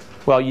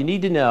 Well, you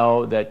need to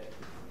know that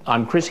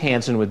I'm Chris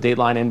Hansen with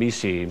Dateline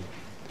NBC,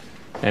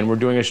 and we're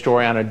doing a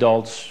story on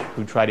adults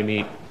who try to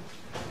meet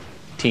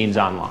teens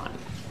online.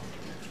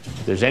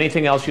 If there's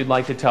anything else you'd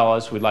like to tell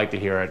us, we'd like to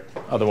hear it.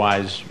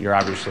 Otherwise, you're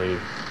obviously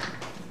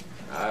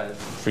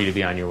free to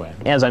be on your way.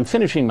 As I'm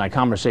finishing my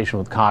conversation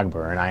with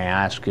Cogburn, I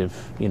ask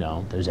if,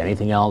 there's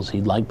anything else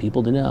he'd like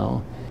people to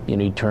know.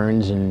 He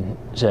turns and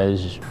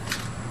says,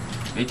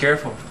 be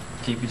careful.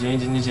 Keep your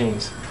jeans in your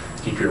jeans.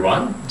 Keep your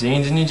what?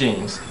 Jeans in your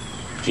jeans.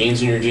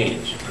 Jeans in your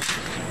jeans.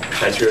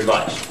 That's your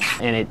advice.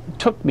 And it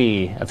took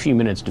me a few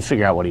minutes to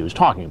figure out what he was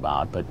talking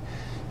about, but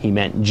he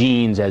meant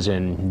jeans as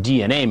in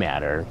DNA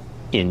matter,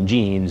 in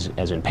jeans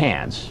as in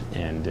pants,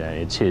 and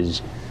it's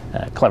his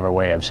clever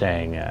way of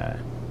saying,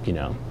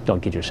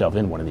 don't get yourself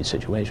in one of these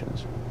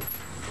situations.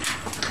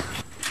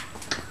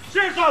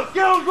 Seriously,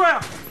 get on the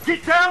ground!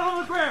 Get down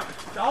on the ground!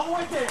 All the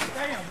way down,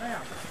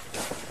 down.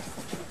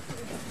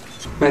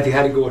 Matthew,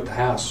 how'd it go at the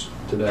house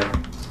today?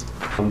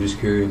 I'm just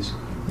curious.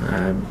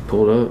 I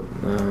pulled up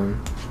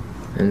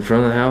in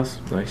front of the house,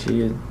 like she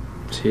had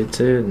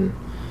said, and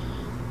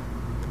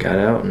got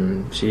out,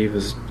 and she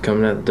was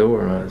coming out the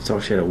door, and I saw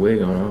she had a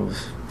wig on. I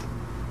was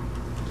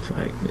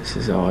like, this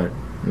is odd.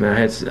 I mean,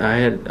 I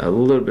had a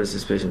little bit of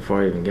suspicion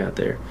before I even got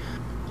there.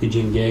 Did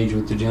you engage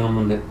with the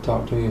gentleman that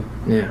talked to you?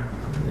 Yeah.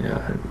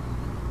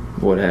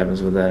 What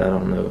happens with that, I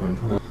don't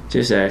know.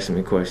 Just asking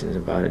me questions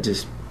about it.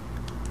 Just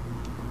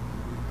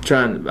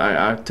trying.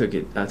 I took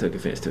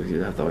offense to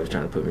it. I thought he was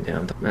trying to put me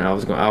down. And I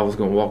was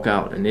going to walk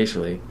out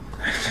initially.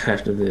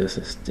 After this,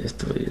 it's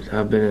deleted.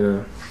 I've been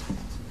in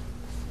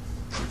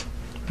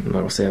I'm not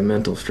going to say a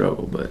mental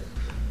struggle, but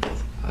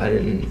I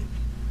didn't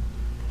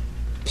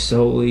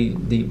solely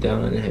deep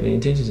down. I didn't have any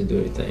intentions to do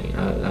anything.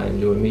 I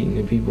enjoy meeting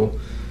new people,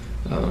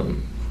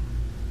 and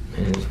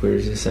as weird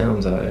as it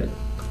sounds,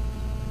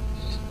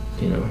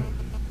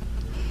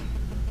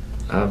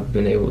 I've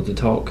been able to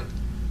talk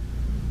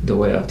the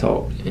way I've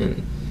talked,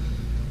 and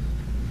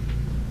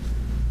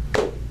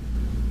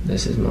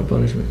this is my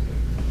punishment.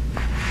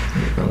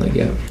 I finally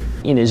got.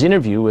 In his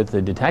interview with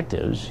the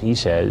detectives, he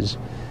says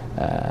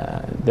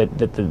that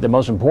the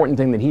most important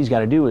thing that he's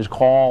got to do is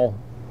call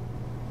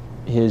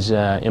his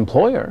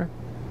employer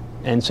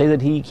and say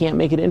that he can't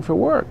make it in for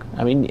work.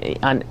 I mean,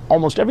 on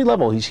almost every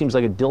level, he seems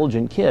like a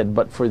diligent kid,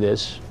 but for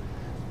this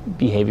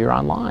behavior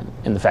online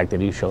and the fact that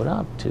he showed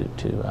up to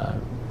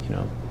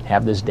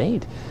have this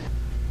date.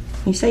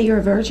 You say you're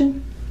a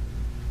virgin?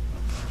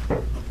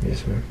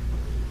 Yes, ma'am.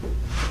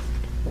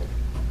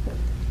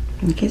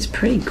 It gets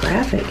pretty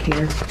graphic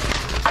here.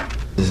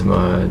 This is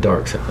my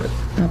dark side.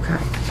 Okay.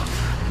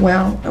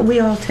 Well, we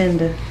all tend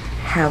to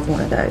have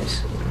one of those.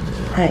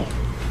 Hey,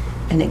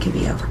 and it can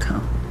be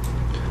overcome.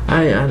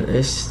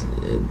 This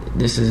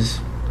is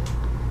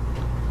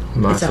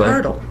my It's a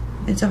hurdle.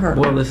 It's a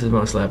hurdle. Well, this is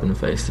my slap in the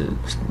face to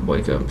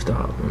wake up and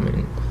stop. I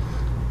mean,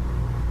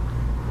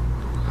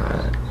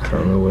 I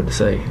don't know what to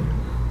say.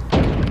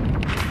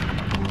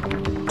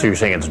 So you're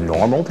saying it's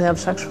normal to have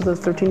sex with a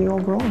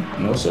 13-year-old girl?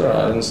 No, sir,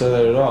 I didn't say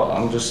that at all.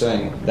 I'm just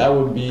saying that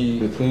would be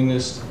the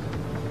cleanest,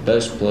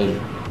 best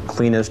pleasure.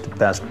 Cleanest,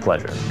 best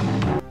pleasure.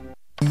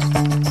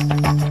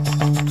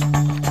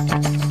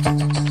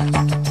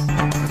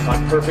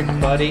 My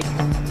perfect buddy,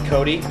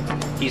 Cody,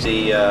 he's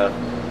a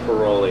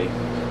parolee.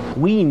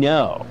 We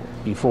know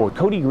before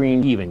Cody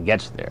Green even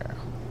gets there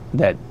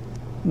that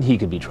he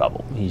could be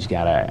trouble. He's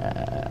got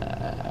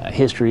a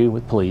history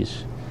with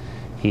police.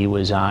 He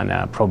was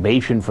on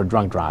probation for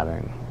drunk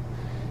driving.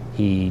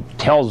 He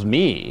tells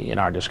me in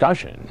our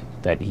discussion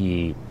that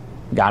he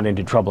got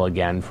into trouble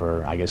again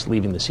for, I guess,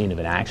 leaving the scene of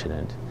an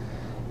accident.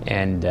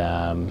 And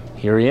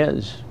here he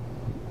is,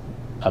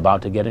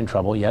 about to get in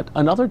trouble yet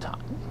another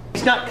time.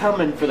 He's not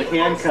coming for the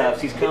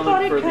handcuffs, he's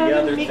coming for the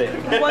other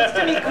thing. He wants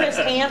to meet Chris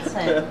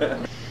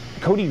Hansen.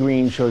 Cody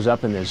Green shows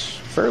up in this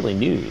fairly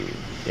new,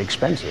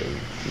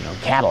 expensive,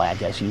 Cadillac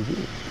SUV.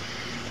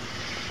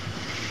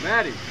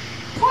 Maddie.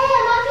 Hey,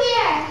 I'm up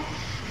here.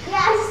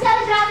 Yeah, I just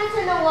gotta drop this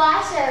in the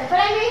washer, but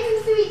I made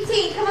some sweet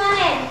tea. Come on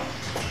in.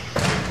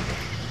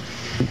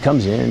 He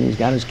comes in, he's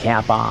got his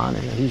cap on,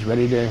 and he's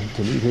ready to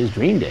meet his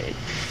dream date.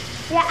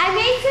 Yeah, I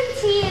made some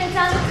tea and it's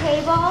on the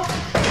table.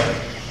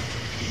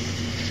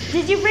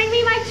 Did you bring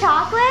me my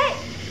chocolate?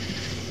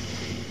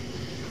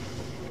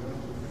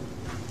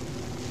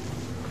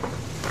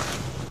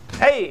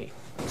 Hey!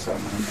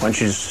 Why don't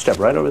you just step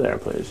right over there,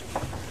 please?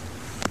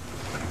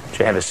 Should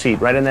you have a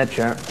seat right in that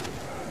chair?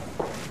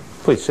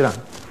 Please, sit down.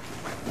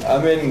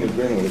 I'm in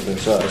agreement with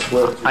this, so I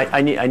swear.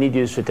 I need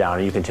you to sit down,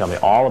 and you can tell me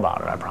all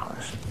about it, I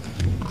promise.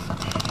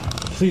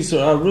 Please,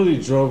 sir, I really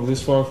drove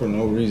this far for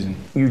no reason.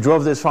 You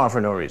drove this far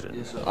for no reason?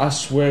 Yes, sir. I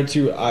swear to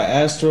you, I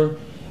asked her,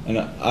 and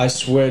I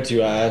swear to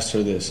you, I asked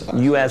her this.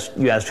 You asked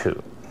who?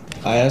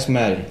 I asked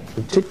Maddie.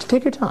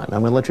 Take your time.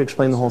 I'm going to let you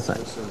explain the whole thing.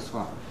 That's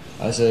fine.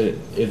 I said,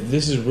 if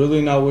this is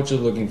really not what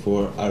you're looking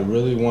for, I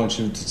really want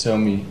you to tell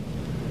me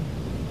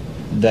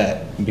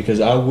that. Because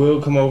I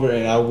will come over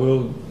and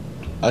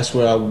I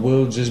swear I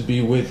will just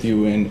be with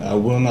you and I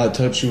will not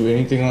touch you,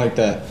 anything like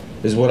that,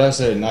 is what I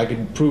said. And I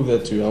can prove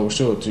that to you. I will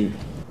show it to you.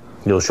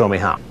 You'll show me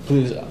how?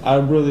 Please,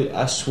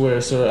 I swear,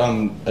 sir,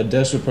 I'm a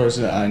desperate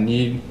person. I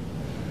need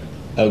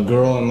a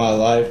girl in my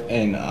life,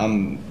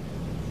 and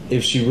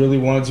if she really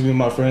wanted to be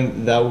my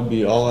friend, that would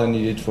be all I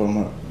needed from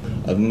her.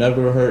 I've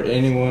never hurt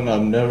anyone.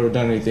 I've never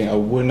done anything. I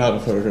would not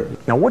have hurt her.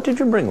 Now, what did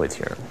you bring with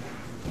you?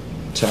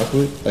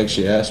 Chocolate, like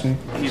she asked me.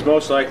 He's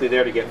most likely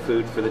there to get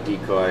food for the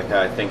decoy.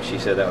 I think she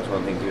said that was one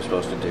of the things he was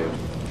supposed to do.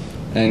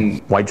 And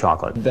white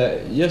chocolate?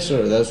 Yes,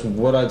 sir. That's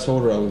what I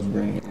told her I was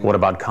bringing. What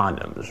about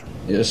condoms?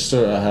 Yes,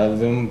 sir. I have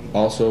them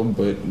also,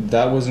 but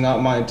that was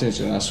not my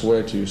intention. I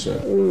swear to you, sir.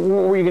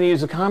 What were you going to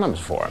use the condoms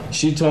for?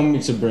 She told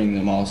me to bring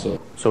them also.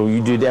 So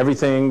you did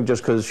everything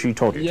just because she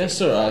told you? Yes,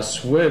 sir. I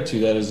swear to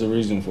you that is the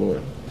reason for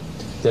it.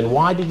 Then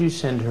why did you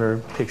send her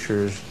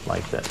pictures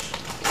like this?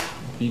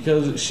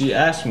 Because she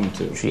asked me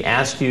to. She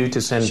asked you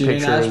to send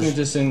pictures? She didn't ask me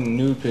to send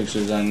nude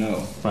pictures, I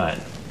know. Right.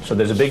 So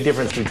there's a big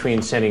difference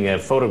between sending a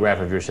photograph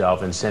of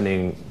yourself and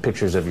sending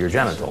pictures of your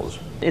genitals.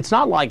 It's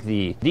not like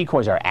the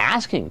decoys are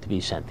asking to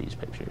be sent these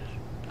pictures.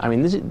 I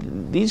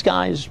mean, these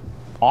guys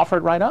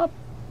offered right up.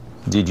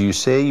 Did you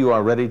say you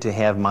are ready to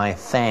have my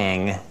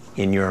thang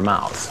in your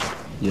mouth?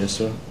 Yes,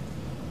 sir.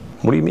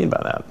 What do you mean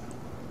by that?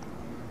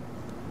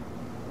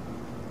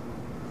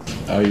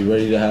 Are you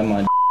ready to have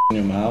my in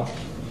your mouth?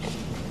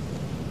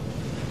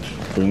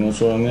 Pretty much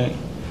what I meant.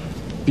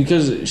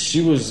 Because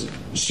she was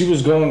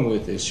going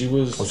with it. She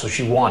was. Oh, so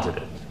she wanted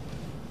it.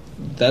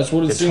 That's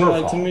what it seemed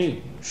like to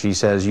me. She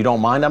says, "You don't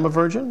mind I'm a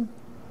virgin?"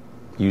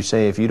 You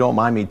say, "If you don't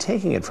mind me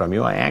taking it from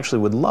you, I actually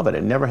would love it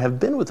and never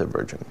have been with a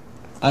virgin."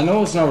 I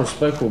know it's not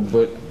respectful,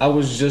 but I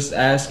was just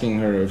asking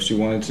her if she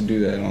wanted to do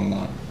that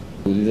online.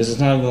 This is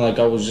not even like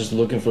I was just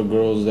looking for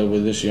girls that were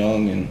this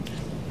young and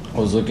I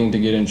was looking to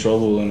get in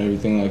trouble and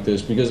everything like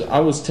this. Because I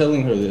was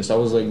telling her this. I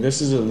was like,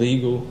 this is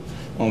illegal.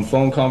 On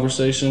phone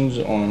conversations,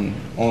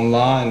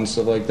 online and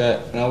stuff like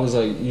that. And I was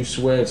like, you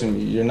swear to me,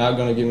 you're not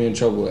going to get me in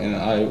trouble. And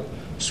I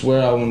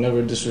swear I will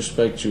never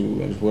disrespect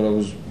you, is what I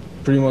was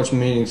pretty much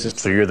meaning to.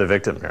 So you're the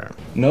victim here?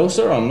 No,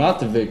 sir, I'm not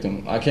the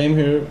victim. I came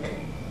here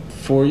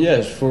for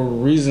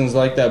reasons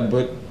like that.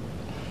 But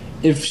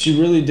if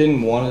she really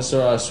didn't want it,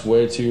 sir, I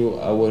swear to you,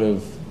 I would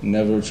have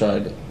never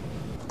tried it.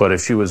 But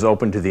if she was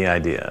open to the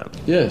idea,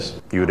 yes,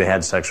 you would have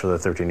had sex with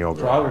a 13-year-old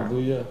girl?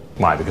 Probably, yeah.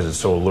 Why? Because it's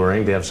so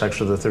alluring to have sex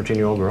with a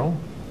 13-year-old girl?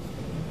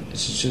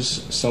 It's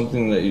just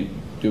something that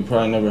you'll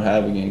probably never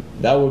have again.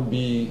 That would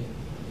be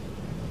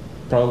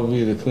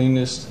probably the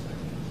cleanest,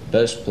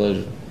 best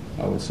pleasure,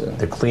 I would say.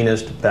 The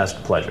cleanest,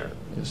 best pleasure?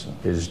 Yes, sir.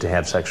 Is to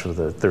have sex with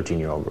a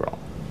 13-year-old girl?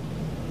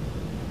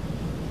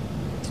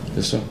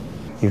 Yes, sir.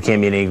 You can't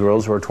meet any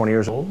girls who are 20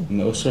 years old?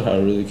 No, sir, I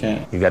really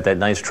can't. You got that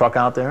nice truck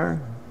out there?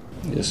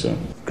 Yes, sir.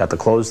 Got the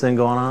clothes thing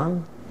going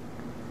on?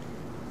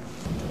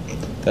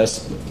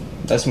 That's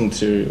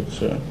material,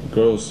 sir.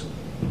 Girls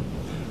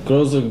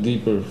look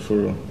deeper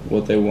for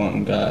what they want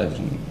in guys.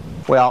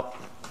 Well,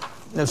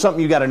 there's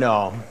something you got to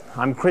know.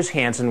 I'm Chris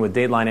Hansen with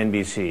Dateline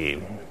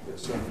NBC.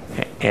 Yes, sir.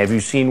 Have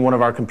you seen one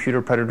of our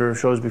computer predator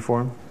shows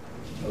before?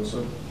 No,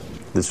 sir.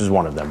 This is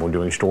one of them. We're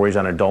doing stories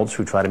on adults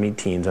who try to meet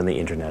teens on the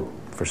internet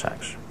for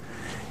sex.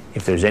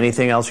 If there's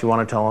anything else you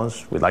want to tell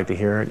us, we'd like to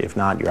hear it. If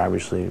not, you're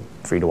obviously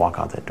free to walk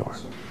out that door.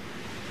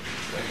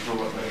 Thank you for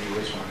letting me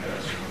waste my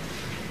gas.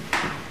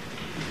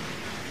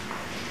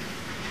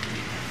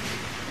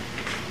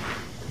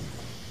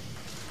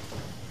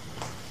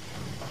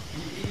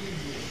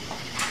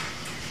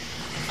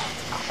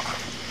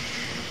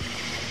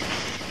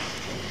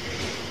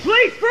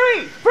 Please,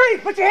 free! Free!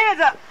 Put your hands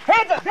up!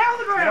 Hands up! Down on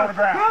the ground! On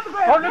the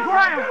ground! On the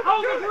ground!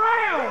 On the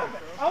ground!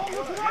 On the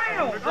ground! On the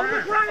ground! On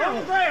the ground! On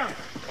the ground!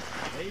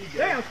 There you go.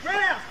 Down,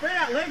 spread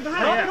out, legs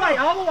behind. All the way,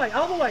 all the way,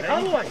 all the way,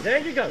 all the way. There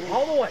you go,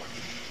 all the way.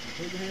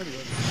 This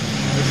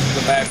is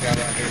the bad guy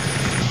right here.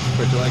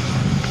 Put your legs.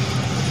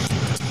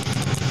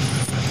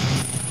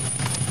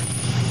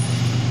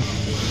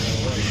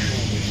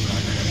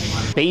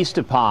 Based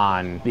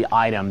upon the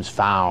items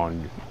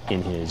found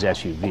in his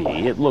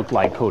SUV, it looked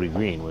like Cody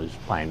Green was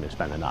planning to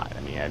spend the night. I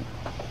mean, he had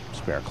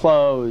spare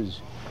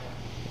clothes,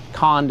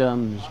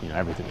 condoms, you know,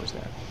 everything was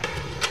there.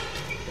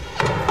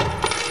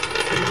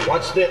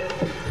 Watch it.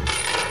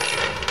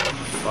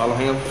 Follow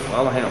him,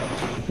 follow him.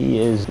 He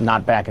is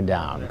not backing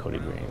down, Cody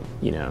Green.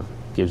 You know,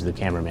 gives the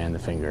cameraman the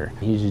finger.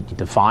 He's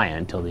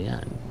defiant till the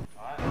end.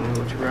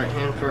 Put your right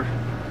hand first.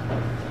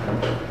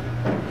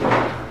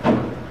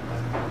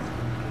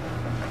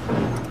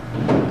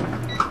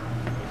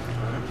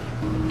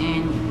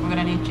 And we're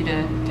gonna need you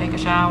to take a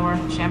shower,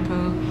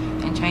 shampoo,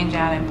 and change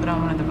out and put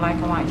on one of the black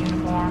and white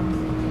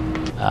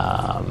uniforms.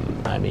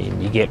 I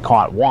mean, you get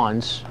caught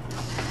once,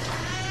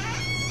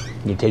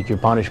 you take your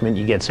punishment,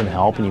 you get some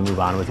help, and you move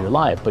on with your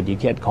life. But you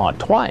get caught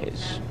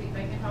twice.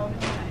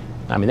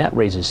 I mean, that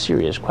raises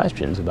serious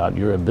questions about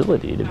your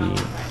ability to be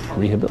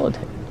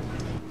rehabilitated.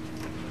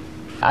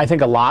 I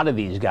think a lot of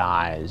these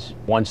guys,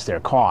 once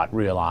they're caught,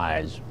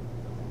 realize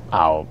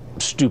how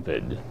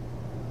stupid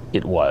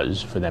it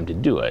was for them to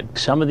do it.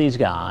 Some of these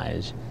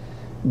guys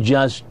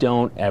just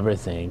don't ever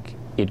think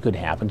it could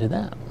happen to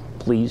them.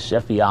 Police,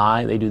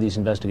 FBI, they do these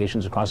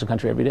investigations across the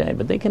country every day,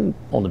 but they can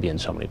only be in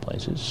so many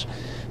places.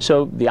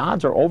 So the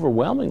odds are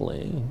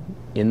overwhelmingly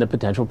in the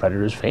potential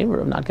predator's favor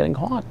of not getting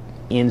caught.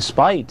 In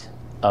spite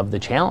of the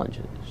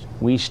challenges,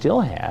 we still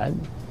had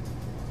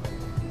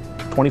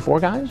 24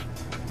 guys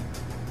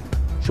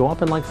show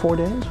up in like 4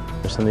 days.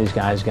 Some of these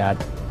guys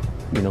got,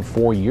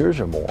 4 years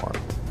or more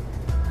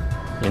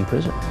in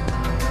prison.